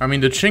 honestly. I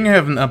mean, the Qing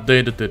haven't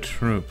updated their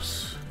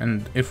troops.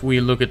 And if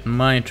we look at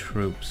my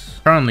troops,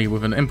 currently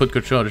with an input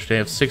good shortage, they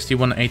have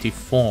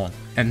 6184.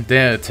 And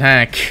their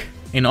attack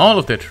in all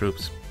of their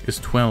troops is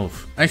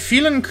 12. I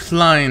feel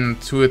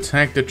inclined to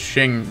attack the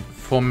Qing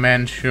for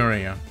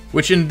Manchuria,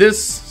 which in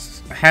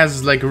this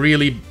has like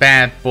really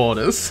bad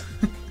borders.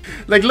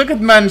 Like, look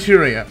at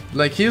Manchuria.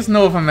 Like, here's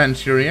Northern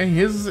Manchuria,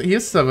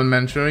 here's Southern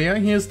Manchuria,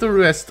 here's the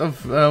rest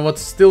of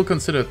what's still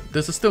considered...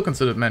 This is still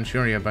considered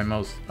Manchuria by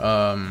most.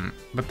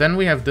 But then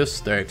we have this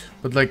state.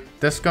 But, like,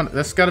 that's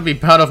gotta be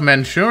part of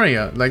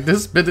Manchuria. Like,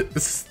 this bit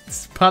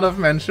is part of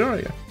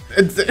Manchuria.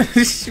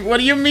 What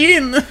do you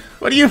mean?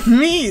 What do you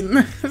mean?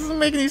 It doesn't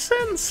make any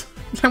sense.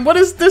 And what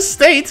is this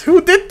state?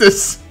 Who did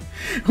this?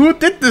 Who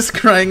did this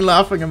crying,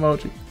 laughing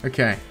emoji?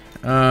 Okay.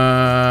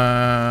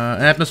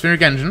 An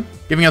atmospheric engine,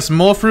 giving us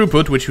more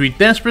throughput, which we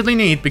desperately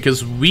need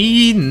because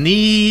we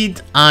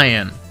need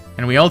iron.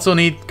 And we also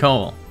need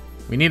coal.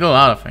 We need a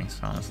lot of things,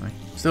 honestly.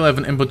 Still have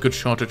an input good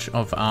shortage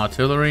of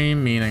artillery,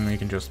 meaning we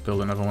can just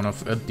build another one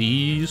of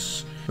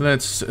these.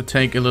 Let's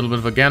take a little bit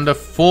of a gander.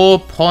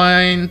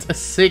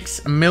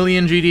 4.6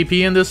 million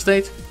GDP in this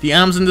state. The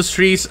arms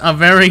industries are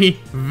very,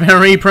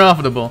 very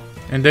profitable.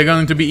 And they're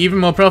going to be even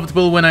more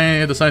profitable when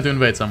I decide to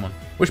invade someone.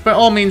 Which by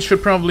all means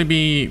should probably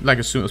be like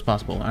as soon as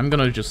possible. I'm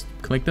gonna just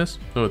click this,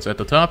 so it's at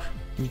the top.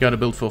 You gotta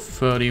build for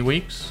 30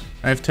 weeks.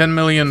 I have 10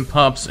 million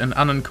pops in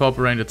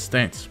unincorporated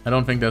states. I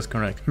don't think that's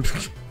correct.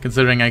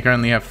 Considering I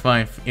currently have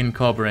 5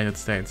 incorporated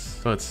states.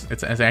 So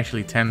it's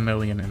actually 10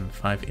 million in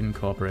 5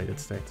 incorporated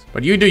states.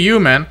 But you do you,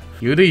 man.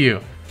 You do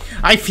you.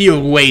 I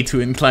feel way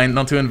too inclined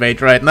not to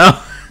invade right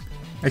now.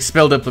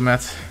 Expel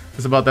diplomat.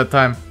 It's about that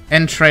time.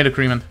 End trade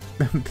agreement.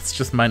 It's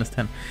just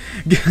 -10.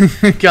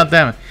 God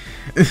damn it.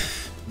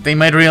 They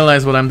might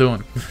realize what I'm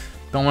doing.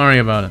 Don't worry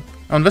about it.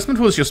 Our investment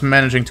pool is just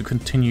managing to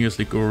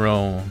continuously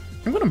grow.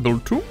 I'm gonna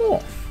build 2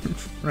 more.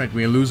 Right,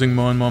 we are losing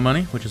more and more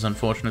money, which is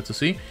unfortunate to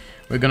see.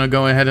 We're gonna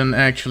go ahead and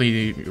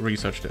actually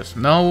research this.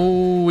 Now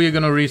we're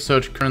gonna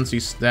research currency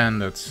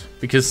standards.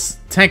 Because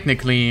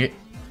technically,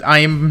 I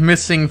am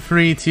missing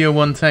 3 tier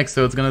 1 techs,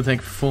 so it's gonna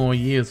take 4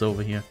 years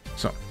over here.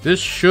 So, this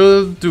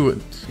should do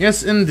it.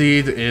 Yes,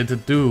 indeed,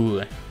 it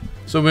do.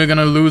 So we're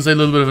gonna lose a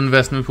little bit of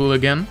investment pool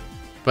again.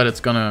 But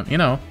it's gonna, you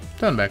know,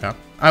 turn back up.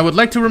 I would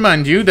like to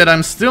remind you that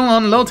I'm still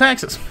on low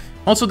taxes.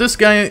 Also, this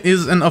guy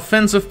is an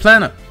offensive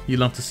planner. You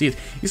love to see it.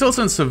 He's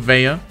also a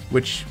surveyor,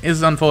 which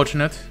is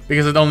unfortunate,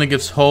 because it only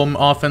gives home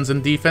offense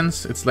and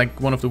defense. It's like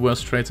one of the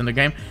worst traits in the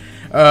game.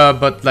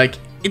 But like,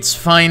 it's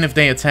fine if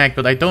they attack,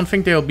 but I don't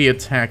think they'll be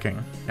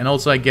attacking. And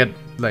also I get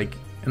like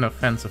an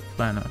offensive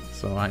planner,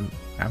 so I'm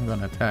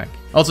gonna attack.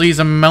 Also, he's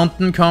a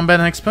mountain combat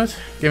expert,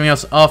 giving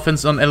us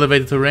offense on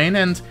elevated terrain,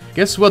 and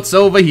guess what's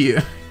over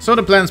here? So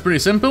the plan's pretty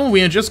simple.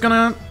 We are just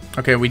gonna...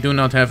 Okay, we do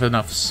not have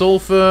enough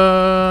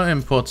sulfur.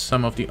 Import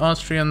some of the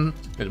Austrian.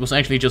 It was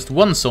actually just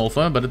 1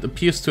 sulfur, but it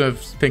appears to have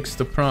fixed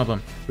the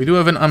problem. We do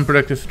have an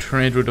unproductive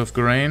trade route of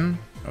grain.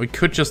 We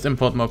could just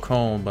import more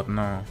coal, but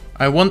no.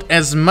 I want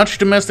as much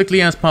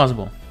domestically as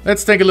possible.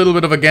 Let's take a little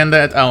bit of a gander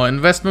at our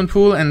investment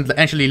pool and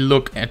actually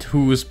look at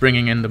who is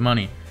bringing in the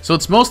money. So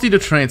it's mostly the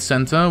trade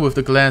center with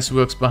the glass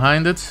works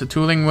behind it, the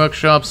tooling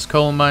workshops,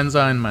 coal mines,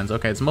 iron mines.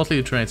 Okay, it's mostly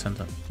the trade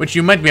center, which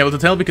you might be able to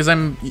tell because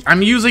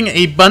I'm using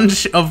a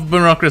bunch of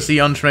bureaucracy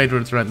on trade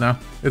routes right now.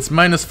 It's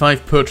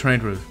 -5 per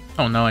trade route.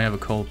 Oh, now I have a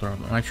coal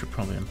problem. I should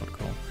probably import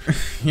coal.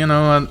 You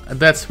know,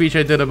 that speech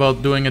I did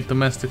about doing it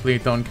domestically,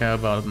 don't care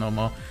about it no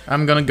more.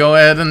 I'm gonna go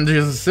ahead and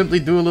just simply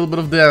do a little bit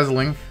of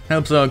dazzling.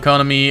 Helps our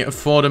economy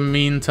for the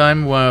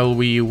meantime while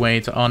we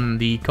wait on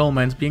the coal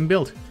mines being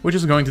built. Which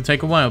is going to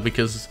take a while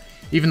because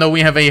even though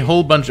we have a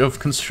whole bunch of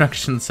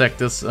construction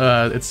sectors,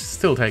 it's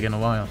still taking a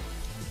while.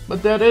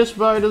 But that is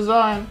by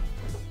design.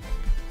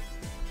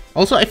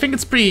 Also, I think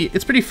it's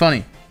pretty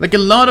funny. Like, a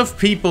lot of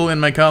people in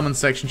my comment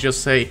section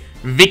just say,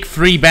 Vic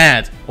Free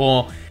bad.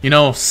 Or, you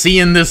know,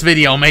 seeing this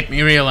video made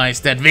me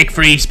realize that Vic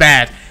Free's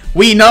bad.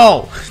 We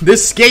know!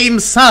 This game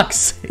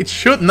sucks! It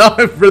should not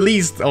have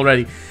released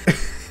already.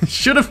 It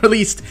should have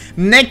released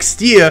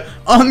next year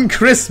on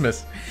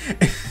Christmas.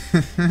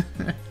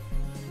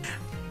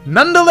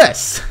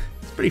 Nonetheless,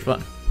 it's pretty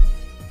fun.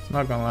 It's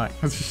not gonna lie.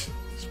 It's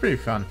pretty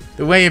fun.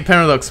 The way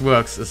Paradox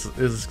works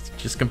is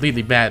just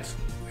completely bad.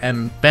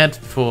 And bad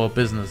for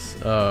business.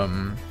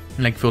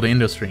 Like for the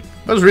industry.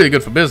 But it's really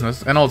good for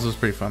business, and also it's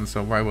pretty fun,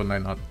 so why wouldn't I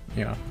not,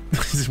 you know,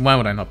 why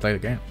would I not play the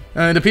game?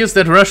 It appears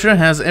that Russia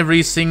has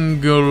every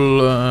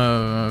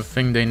single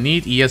thing they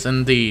need. Yes,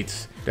 indeed.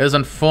 That is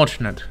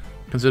unfortunate,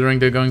 considering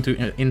they're going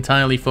to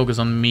entirely focus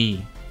on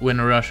me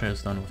when Russia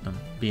is done with them,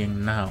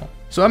 being now.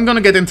 So I'm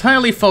gonna get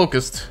entirely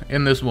focused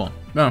in this war.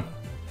 No.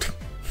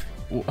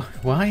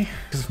 Why?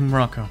 Because of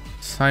Morocco.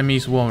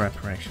 Siamese war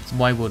reparations.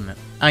 Why wouldn't it?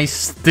 I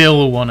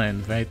still want to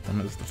invade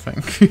them, is the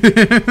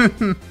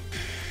thing.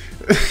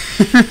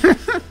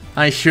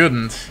 I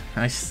shouldn't.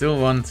 I still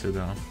want to,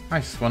 though. I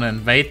just want to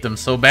invade them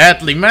so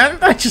badly, man.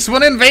 I just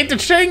want to invade the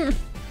Qing.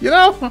 You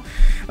know?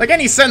 Like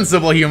any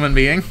sensible human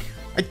being.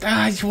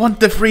 I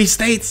want the free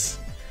states.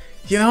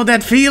 You know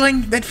that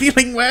feeling? That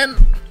feeling when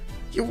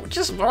you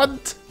just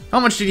want... How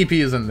much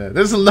GDP is in there?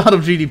 There's a lot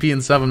of GDP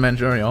in Southern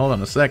Manchuria. Hold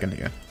on a second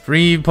here.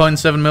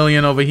 3.7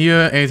 million over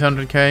here.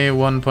 800k.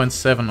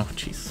 1.7. Oh,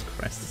 Jesus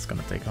Christ. It's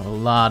gonna take a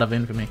lot of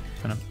infamy.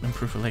 Gonna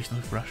improve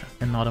relations with Russia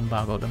and not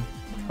embargo them.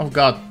 Oh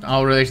god,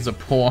 our relations are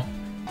poor.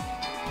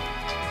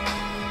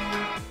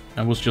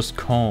 I was just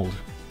called.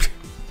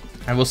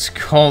 I was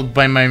called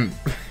by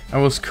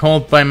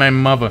my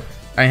mother.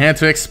 I had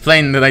to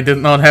explain that I did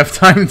not have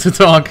time to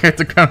talk at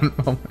the current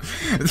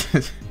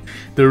moment.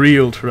 The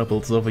real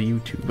troubles of a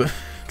YouTuber.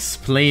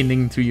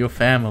 Explaining to your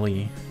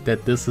family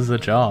that this is a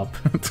job.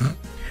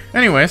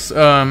 Anyways,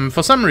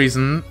 for some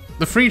reason,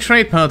 the free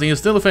trade party is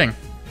still a thing.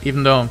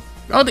 Even though...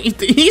 Oh,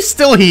 he's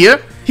still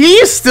here!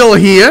 He's still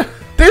here!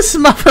 This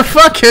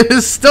motherfucker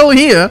is still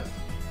here!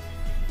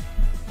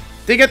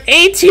 They got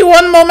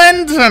 81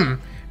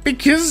 momentum!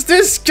 Because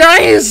this guy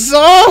is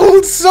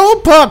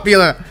so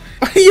popular!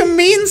 What do you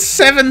mean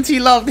 70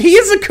 loved?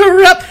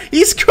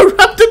 He's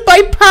corrupted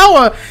by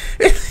power!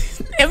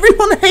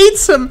 Everyone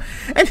hates him!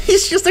 And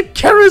he's just a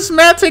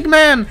charismatic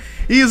man!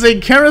 He is a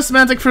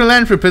charismatic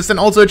philanthropist and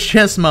also a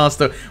chess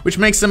master, which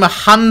makes him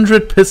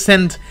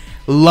 100%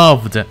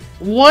 loved.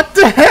 What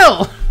the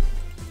hell?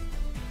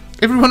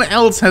 Everyone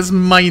else has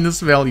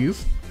minus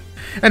values.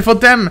 And for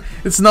them,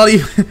 it's not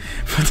even...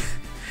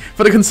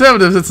 For the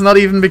conservatives, it's not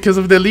even because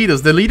of their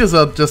leaders. Their leaders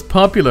are just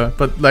popular,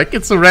 but like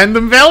it's a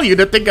random value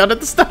that they got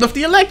at the start of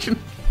the election.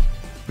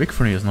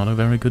 Victory is not a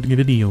very good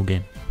video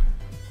game.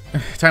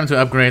 Time to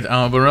upgrade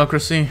our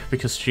bureaucracy,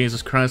 because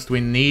Jesus Christ,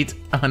 we need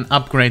an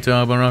upgrade to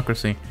our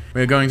bureaucracy.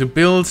 We're going to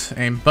build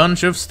a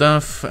bunch of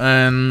stuff,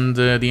 and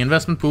the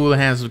investment pool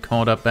has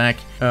caught up back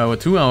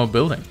to our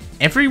building.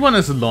 Everyone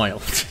is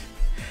loyal.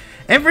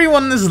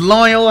 Everyone is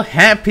loyal,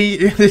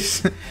 happy,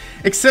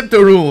 except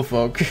the rule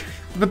folk.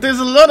 But there's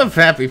a lot of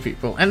happy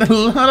people, and a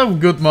lot of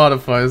good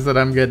modifiers that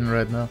I'm getting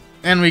right now.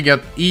 And we got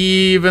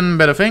even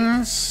better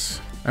things.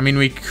 I mean,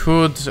 we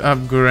could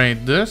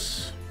upgrade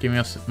this, giving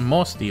us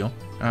more steel.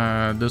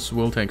 This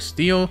will take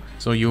steel,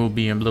 so you'll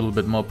be a little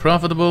bit more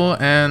profitable,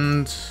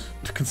 and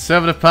the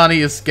Conservative Party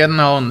is getting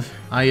owned.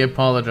 I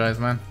apologize,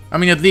 man. I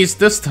mean, at least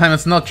this time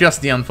it's not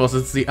just the armed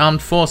forces, it's the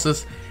armed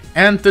forces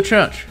and the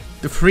church.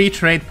 The Free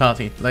Trade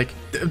Party. Like,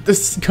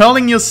 this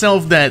calling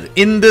yourself that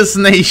in this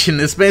nation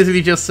is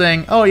basically just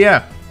saying, oh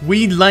yeah,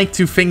 we like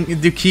to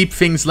keep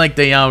things like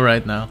they are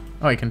right now.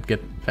 Oh, I can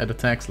get better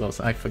tax laws.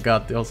 I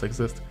forgot they also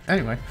exist.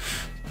 Anyway.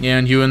 Yeah,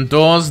 and you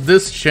endorse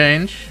this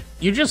change.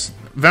 You just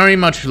very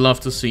much love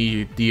to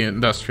see the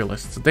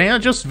industrialists. They are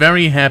just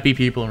very happy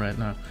people right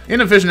now.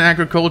 Inefficient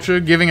agriculture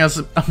giving us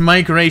a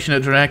migration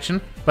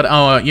attraction. But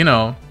our, you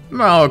know,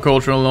 our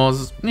cultural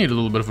laws need a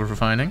little bit of a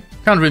refining.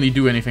 Can't really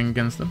do anything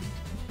against them.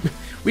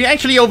 We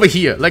actually over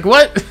here. Like,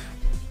 what?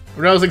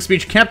 Rousing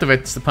speech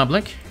captivates the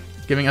public,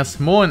 giving us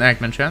more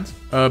enactment chance.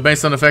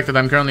 Based on the fact that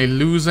I'm currently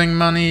losing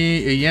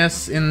money,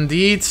 yes,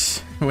 indeed.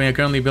 We are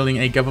currently building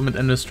a government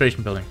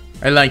administration building.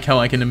 I like how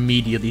I can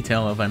immediately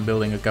tell if I'm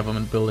building a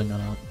government building or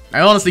not.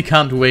 I honestly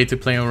can't wait to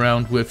play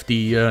around with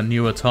the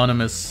new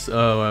autonomous...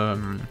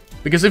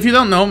 because if you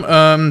don't know,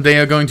 they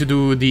are going to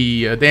do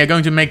the... they are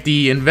going to make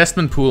the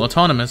investment pool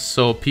autonomous,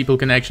 so people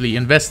can actually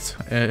invest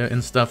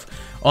in stuff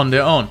on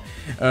their own.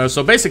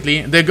 So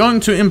basically, they're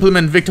going to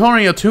implement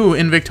Victoria 2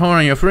 in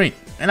Victoria 3.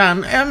 And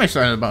I'm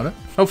excited about it.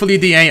 Hopefully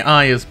the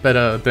AI is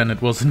better than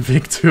it was in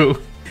Vic 2.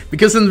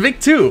 Because in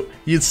Vic 2,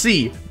 you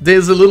see,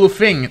 there's a little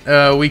thing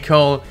we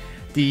call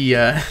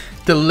the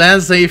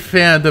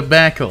laissez-faire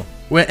debacle.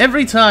 Where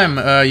every time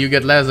you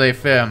get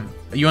laissez-faire,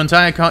 your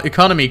entire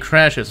economy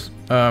crashes.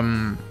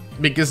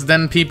 Because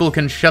then people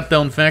can shut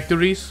down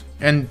factories.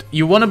 And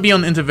you want to be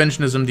on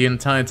interventionism the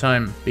entire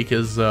time.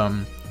 Because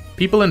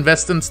people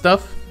invest in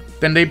stuff,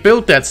 then they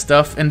build that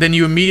stuff, and then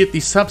you immediately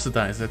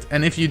subsidize it.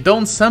 And if you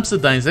don't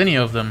subsidize any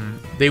of them,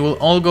 they will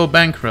all go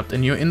bankrupt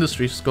and your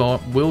industry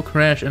score will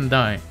crash and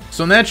die.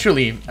 So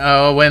naturally,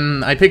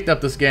 when I picked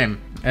up this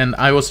game, and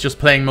I was just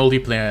playing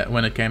multiplayer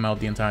when it came out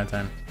the entire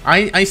time,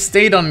 I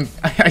stayed on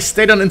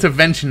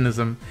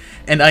interventionism,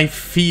 and I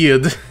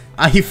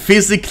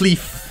physically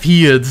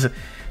feared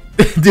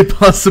the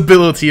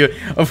possibility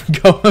of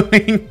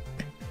going...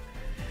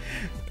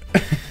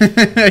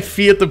 I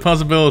feared the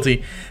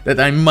possibility that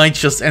I might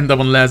just end up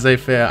on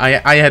laissez-faire.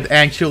 I had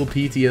actual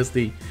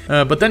PTSD.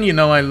 But then, you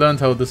know, I learned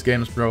how this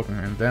game is broken,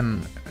 and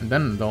then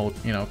it all,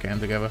 you know, came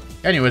together.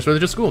 Anyways,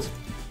 religious schools.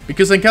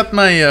 Because I got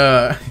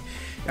my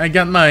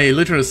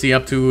literacy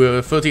up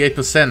to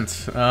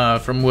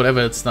 38% from whatever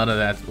it started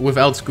at,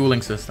 without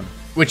schooling system.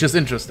 Which is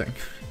interesting.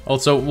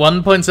 Also,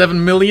 1.7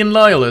 million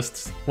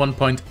loyalists,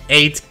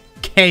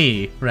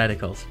 1.8k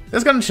radicals.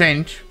 That's gonna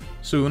change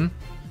soon.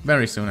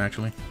 Very soon,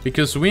 actually.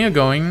 Because we are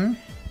going...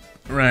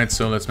 Right,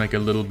 so let's make a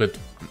little bit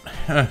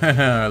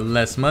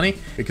less money.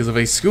 Because of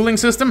a schooling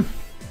system?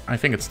 I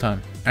think it's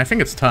time. I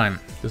think it's time.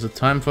 There's a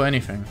time for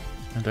anything.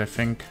 And I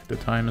think the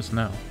time is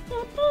now.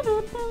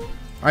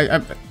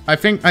 I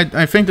think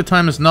the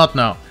time is not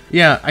now.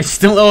 Yeah, I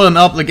still owe an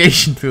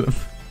obligation to them.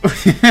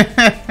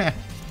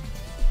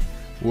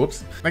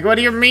 Whoops. Like, what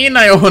do you mean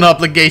I owe an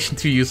obligation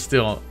to you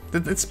still?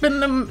 It's been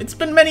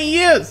many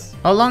years.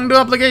 How long do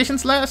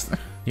obligations last?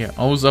 Yeah,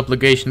 owes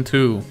obligation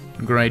to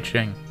Great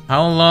Qing.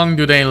 How long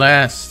do they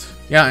last?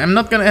 Yeah, I'm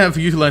not gonna have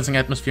utilizing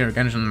atmospheric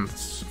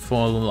engines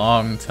for a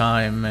long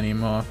time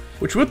anymore.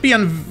 Which would be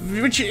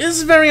which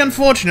is very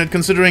unfortunate,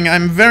 considering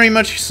I'm very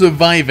much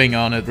surviving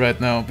on it right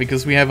now,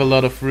 because we have a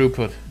lot of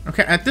throughput.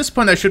 Okay, at this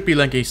point I should be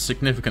like a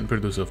significant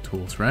producer of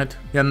tools, right?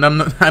 Yeah,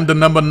 I'm the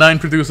number 9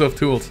 producer of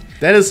tools.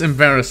 That is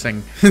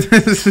embarrassing.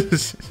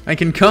 I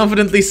can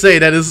confidently say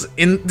that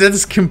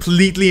is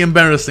completely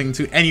embarrassing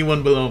to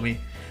anyone below me.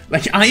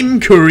 Like, I'm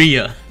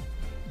Korea.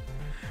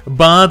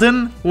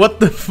 Baden?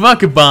 What the fuck,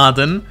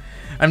 Baden?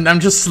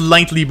 I'm just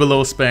slightly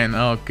below Spain.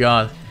 Oh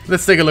god.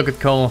 Let's take a look at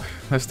coal.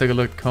 Let's take a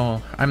look at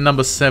coal. I'm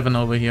number 7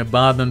 over here.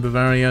 Baden and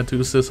Bavaria,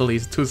 2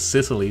 Sicilies. 2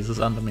 Sicilies is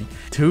under me.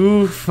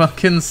 2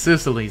 fucking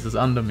Sicilies is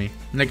under me.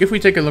 Like, if we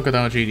take a look at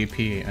our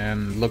GDP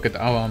and look at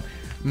our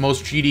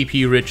most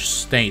GDP-rich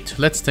state,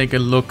 let's take a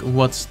look.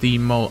 What's the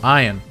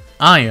iron?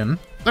 Iron?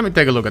 Let me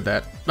take a look at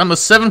that. Number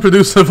 7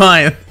 producer of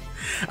iron.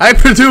 I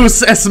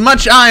produce as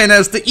much iron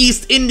as the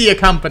East India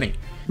Company.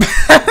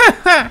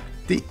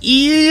 The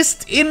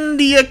East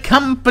India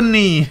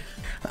Company.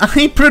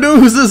 I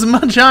produce as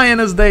much iron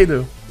as they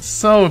do.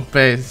 So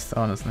based,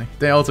 honestly.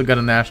 They also got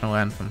a national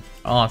anthem.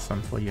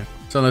 Awesome for you.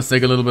 So let's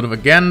take a little bit of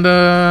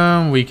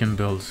agenda. We can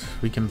build.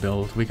 We can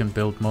build. We can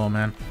build more,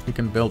 man. We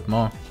can build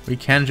more. We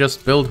can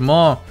just build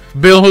more.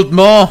 Build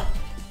more.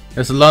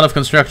 There's a lot of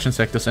construction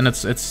sectors, and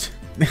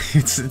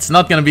it's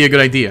not gonna be a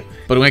good idea.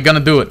 But we're gonna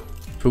do it.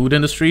 Food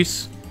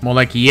industries? More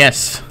like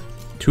yes.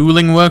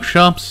 Tooling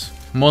workshops?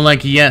 More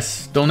like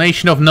yes.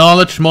 Donation of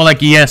knowledge? More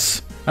like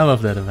yes. I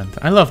love that event.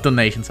 I love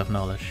donations of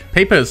knowledge.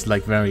 Paper is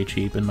like very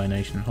cheap in my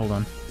nation. Hold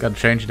on. Gotta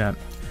change that.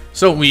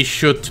 So we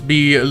should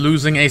be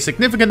losing a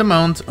significant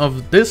amount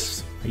of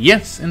this.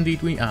 Yes,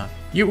 indeed we are.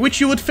 Which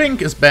you would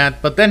think is bad,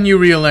 but then you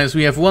realize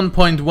we have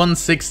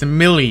 1.16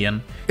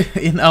 million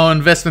in our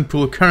investment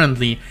pool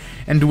currently.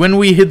 And when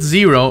we hit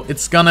 0,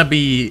 it's gonna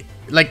be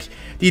like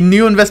the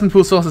new investment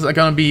pool sources are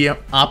gonna be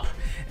up.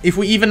 If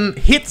we even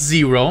hit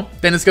 0,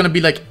 then it's gonna be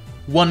like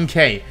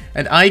 1k.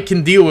 And I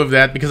can deal with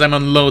that because I'm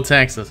on low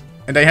taxes.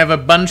 And I have a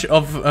bunch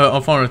of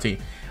authority,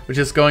 which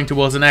is going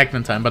towards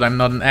enactment time, but I'm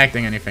not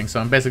enacting anything, so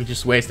I'm basically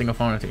just wasting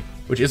authority.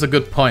 Which is a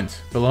good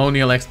point.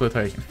 Colonial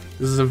exploitation.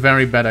 This is a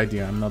very bad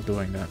idea, I'm not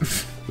doing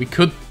that. We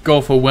could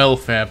go for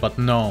welfare, but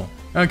no.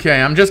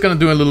 Okay, I'm just gonna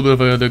do a little bit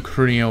of a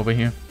decree over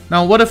here.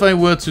 Now, what if I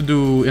were to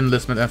do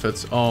enlistment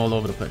efforts all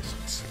over the place?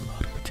 That's a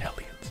lot of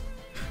battalions.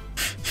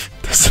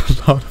 That's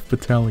a lot of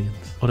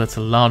battalions. Oh, that's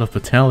a lot of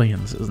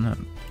battalions, isn't it?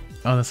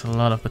 Oh, that's a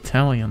lot of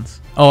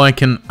battalions. Oh, I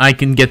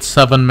can get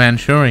Southern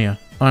Manchuria.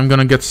 Oh, I'm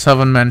gonna get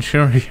Southern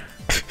Manchuria.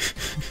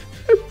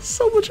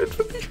 So much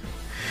infantry.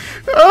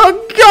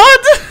 Oh,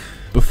 God!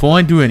 Before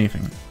I do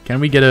anything, can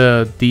we get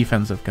a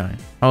defensive guy?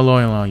 How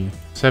loyal are you?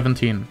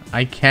 17.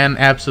 I can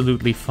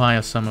absolutely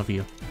fire some of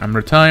you. I'm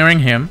retiring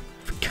him.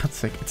 For God's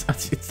sake,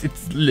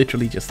 it's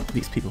literally just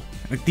these people.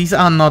 Like, these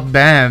are not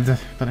bad,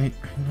 but I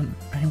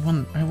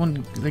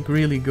want like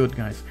really good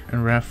guys.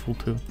 And raffle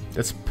too.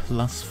 That's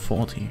plus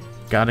 40.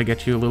 Gotta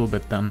get you a little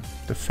bit done.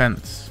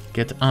 Defense.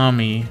 Get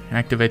army.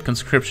 Activate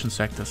conscription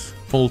sectors.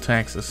 Full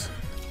taxes.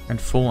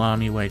 And full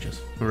army wages.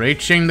 Great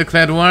Qing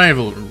declared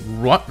rival.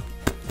 What?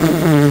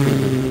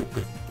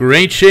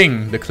 Great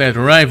Qing declared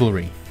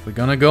rivalry. We're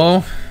gonna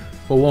go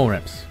for war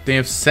reps. They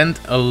have sent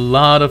a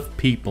lot of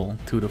people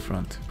to the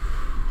front.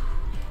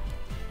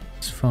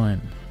 It's fine.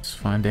 It's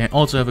fine. They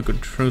also have a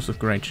good truce with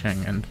Great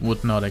Qing and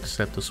would not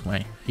accept the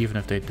sway, even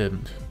if they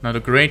didn't. Now the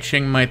Great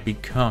Qing might be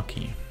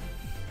cocky.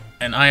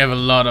 And I have a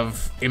lot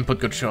of input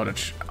good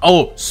shortage.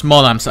 Oh,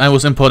 small arms. I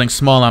was importing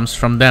small arms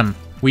from them.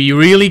 We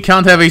really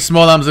can't have a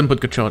small arms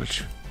input good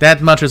shortage.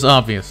 That much is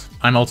obvious.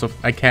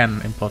 I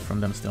can import from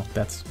them still.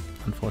 That's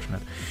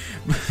unfortunate.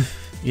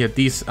 Yeah,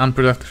 these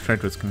unproductive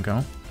trade routes can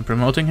go. I'm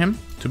promoting him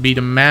to be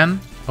the man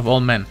of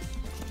all men.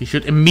 He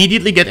should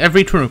immediately get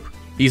every troop.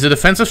 He's a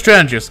defensive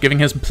strategist, giving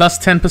his plus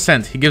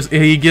 10%.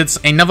 He gets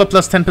another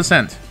plus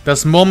 10%.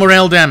 Does more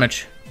morale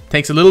damage.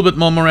 Takes a little bit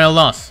more morale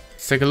loss.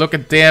 Let's take a look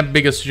at their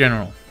biggest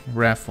general.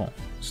 Raffle.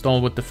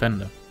 Stalwart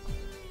defender.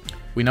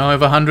 We now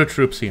have 100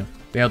 troops here.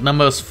 They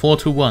outnumber us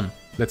 4-1.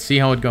 Let's see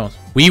how it goes.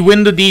 We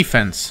win the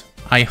defense.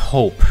 I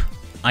hope.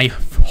 I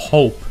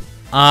hope.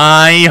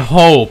 I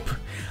hope.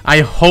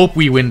 I hope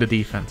we win the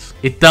defense.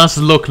 It does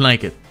look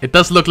like it. It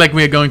does look like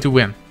we are going to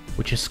win.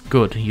 Which is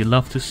good. You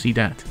love to see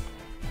that.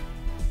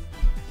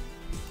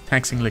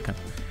 Taxing liquor.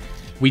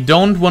 We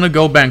don't want to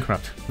go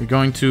bankrupt. We're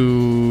going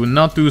to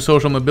not do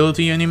social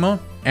mobility anymore.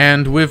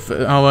 And with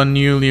our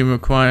newly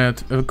acquired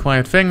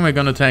thing, we're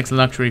gonna tax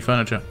luxury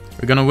furniture.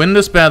 We're gonna win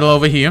this battle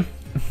over here.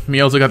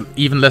 We also got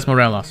even less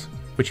morale loss,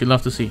 which you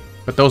love to see.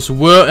 But those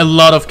were a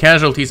lot of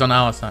casualties on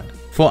our side.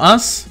 For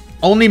us,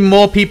 only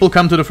more people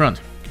come to the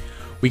front.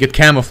 We get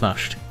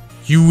camouflaged.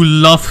 You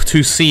love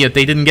to see it.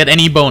 They didn't get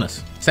any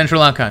bonus.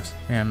 Central Archives.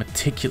 Yeah,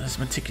 meticulous,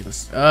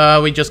 meticulous.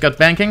 We just got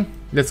banking.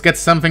 Let's get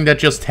something that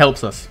just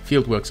helps us.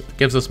 Fieldworks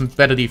gives us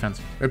better defense.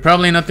 We're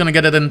probably not gonna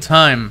get it in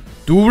time.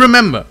 Do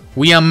remember,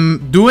 we are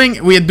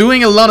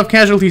doing a lot of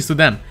casualties to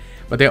them,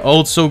 but they're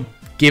also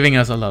giving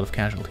us a lot of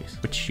casualties,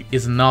 which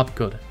is not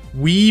good.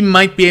 We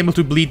might be able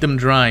to bleed them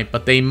dry,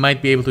 but they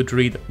might be able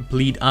to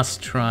bleed us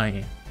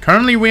dry.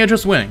 Currently, we are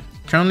just winning.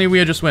 Currently, we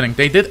are just winning.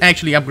 They did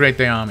actually upgrade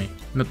their army.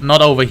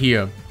 Not over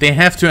here. They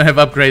have to have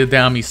upgraded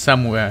their army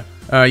somewhere.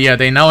 Yeah,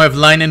 they now have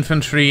line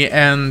infantry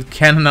and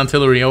cannon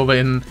artillery over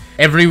in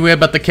everywhere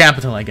but the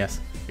capital, I guess.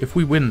 If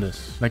we win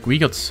this, like, we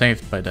got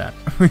saved by that.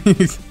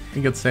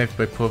 We got saved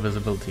by poor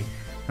visibility.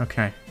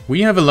 Okay.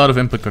 We have a lot of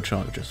input code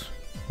shortages.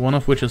 One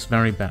of which is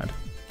very bad.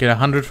 Get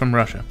 100 from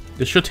Russia.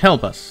 This should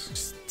help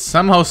us.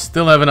 Somehow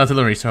still have an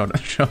artillery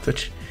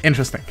shortage.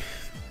 Interesting.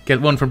 Get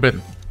one from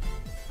Britain.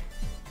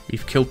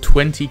 We've killed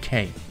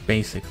 20k,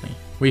 basically.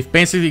 We've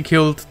basically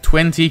killed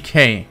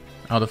 20k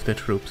out of their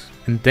troops.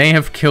 And they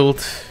have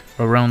killed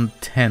around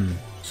 10.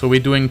 So we're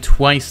doing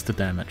twice the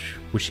damage,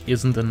 which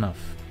isn't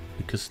enough.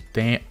 Because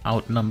they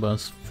outnumber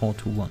us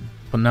 4-1.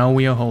 But now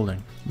we are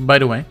holding. By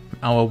the way,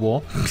 our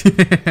war.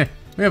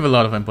 We have a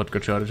lot of input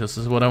code shortages,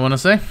 is what I want to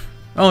say.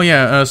 Oh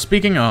yeah,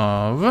 speaking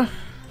of...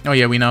 Oh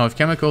yeah, we now have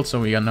chemicals,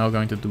 so we are now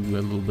going to do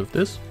a little bit of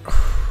this.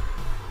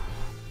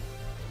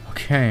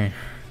 Okay,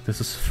 this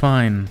is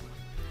fine.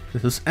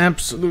 This is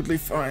absolutely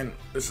fine.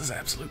 This is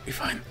absolutely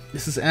fine.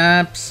 This is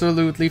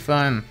absolutely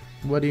fine.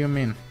 What do you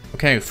mean?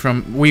 Okay,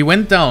 we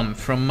went down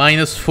from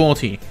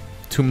 -40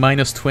 to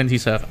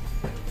 -27.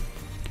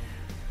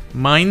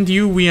 Mind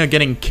you, we are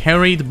getting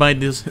carried by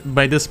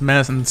this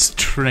man's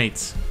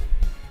traits.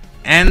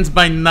 And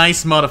by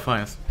nice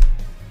modifiers.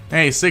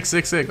 Hey,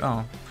 666.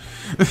 Oh.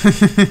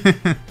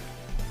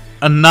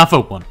 Another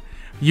one.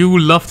 You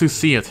love to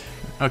see it.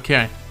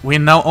 Okay. We're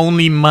now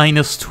only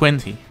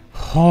 -20.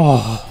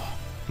 Oh.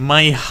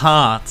 My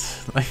heart.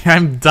 Like,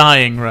 I'm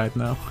dying right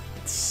now.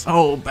 It's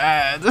so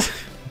bad.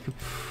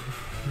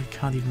 We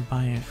can't even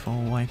buy it for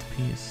a white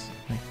piece.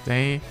 Like,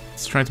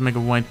 let's try to make a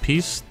white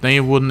piece.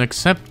 They wouldn't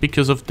accept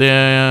because of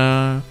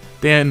they're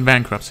in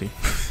bankruptcy.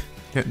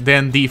 They're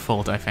in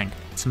default, I think.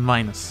 It's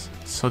minus.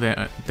 So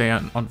they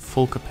are on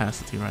full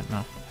capacity right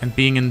now. And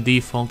being in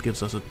default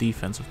gives us a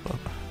defensive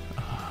buffer.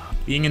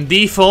 Being in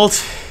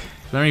default,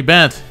 very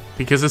bad.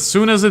 Because as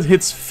soon as it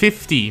hits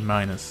 50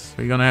 minus,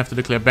 we're gonna have to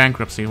declare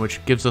bankruptcy, which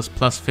gives us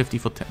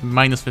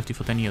minus 50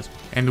 for 10 years.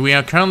 And we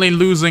are currently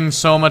losing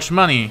so much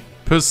money.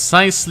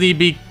 Precisely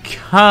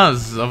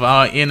because of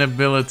our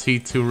inability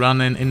to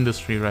run an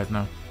industry right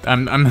now.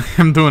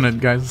 I'm doing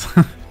it, guys.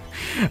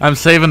 I'm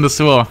saving the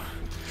sewer.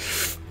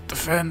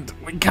 Defend.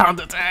 We can't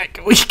attack.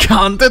 We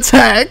can't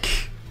attack.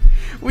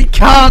 We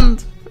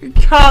can't. We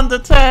can't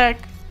attack.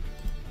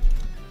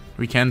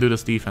 We can do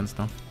this defense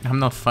though. I'm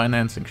not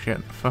financing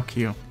shit. Fuck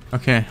you.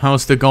 Okay,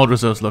 how's the gold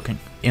reserves looking?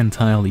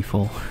 Entirely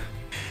full.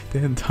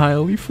 They're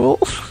entirely full.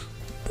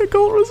 The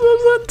gold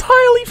reserves are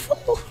entirely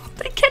full.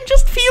 They can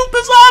just field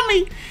this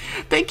army.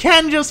 They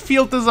can just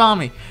field this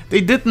army.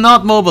 They did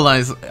not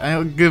mobilize.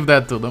 I'll give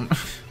that to them.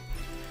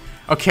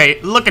 Okay,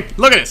 look at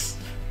this.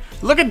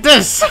 Look at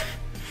this.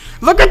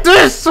 Look at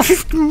this.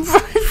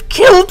 I've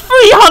killed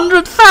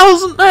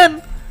 300,000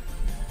 men.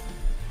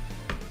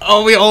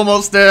 Oh, we're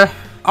almost there.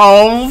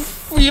 Oh,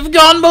 we've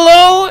gone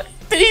below.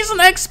 He's an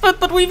expert,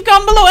 but we've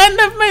gone below and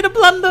have made a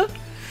blunder.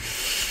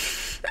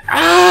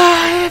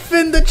 Ah, F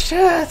in the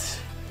chat.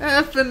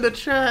 F in the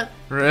chat.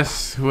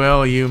 Rest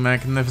well, you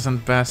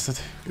magnificent bastard.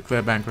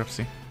 Declare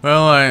bankruptcy.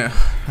 Well, I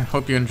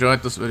hope you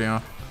enjoyed this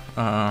video.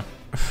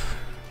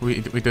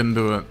 We didn't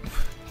do it.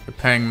 We're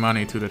paying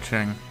money to the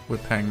Qing.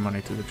 We're paying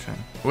money to the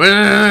Qing.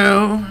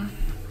 Well,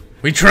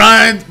 we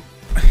tried.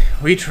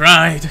 We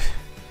tried.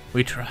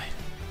 We tried.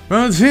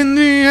 But in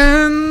the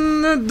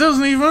end, it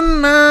doesn't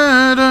even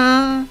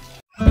matter.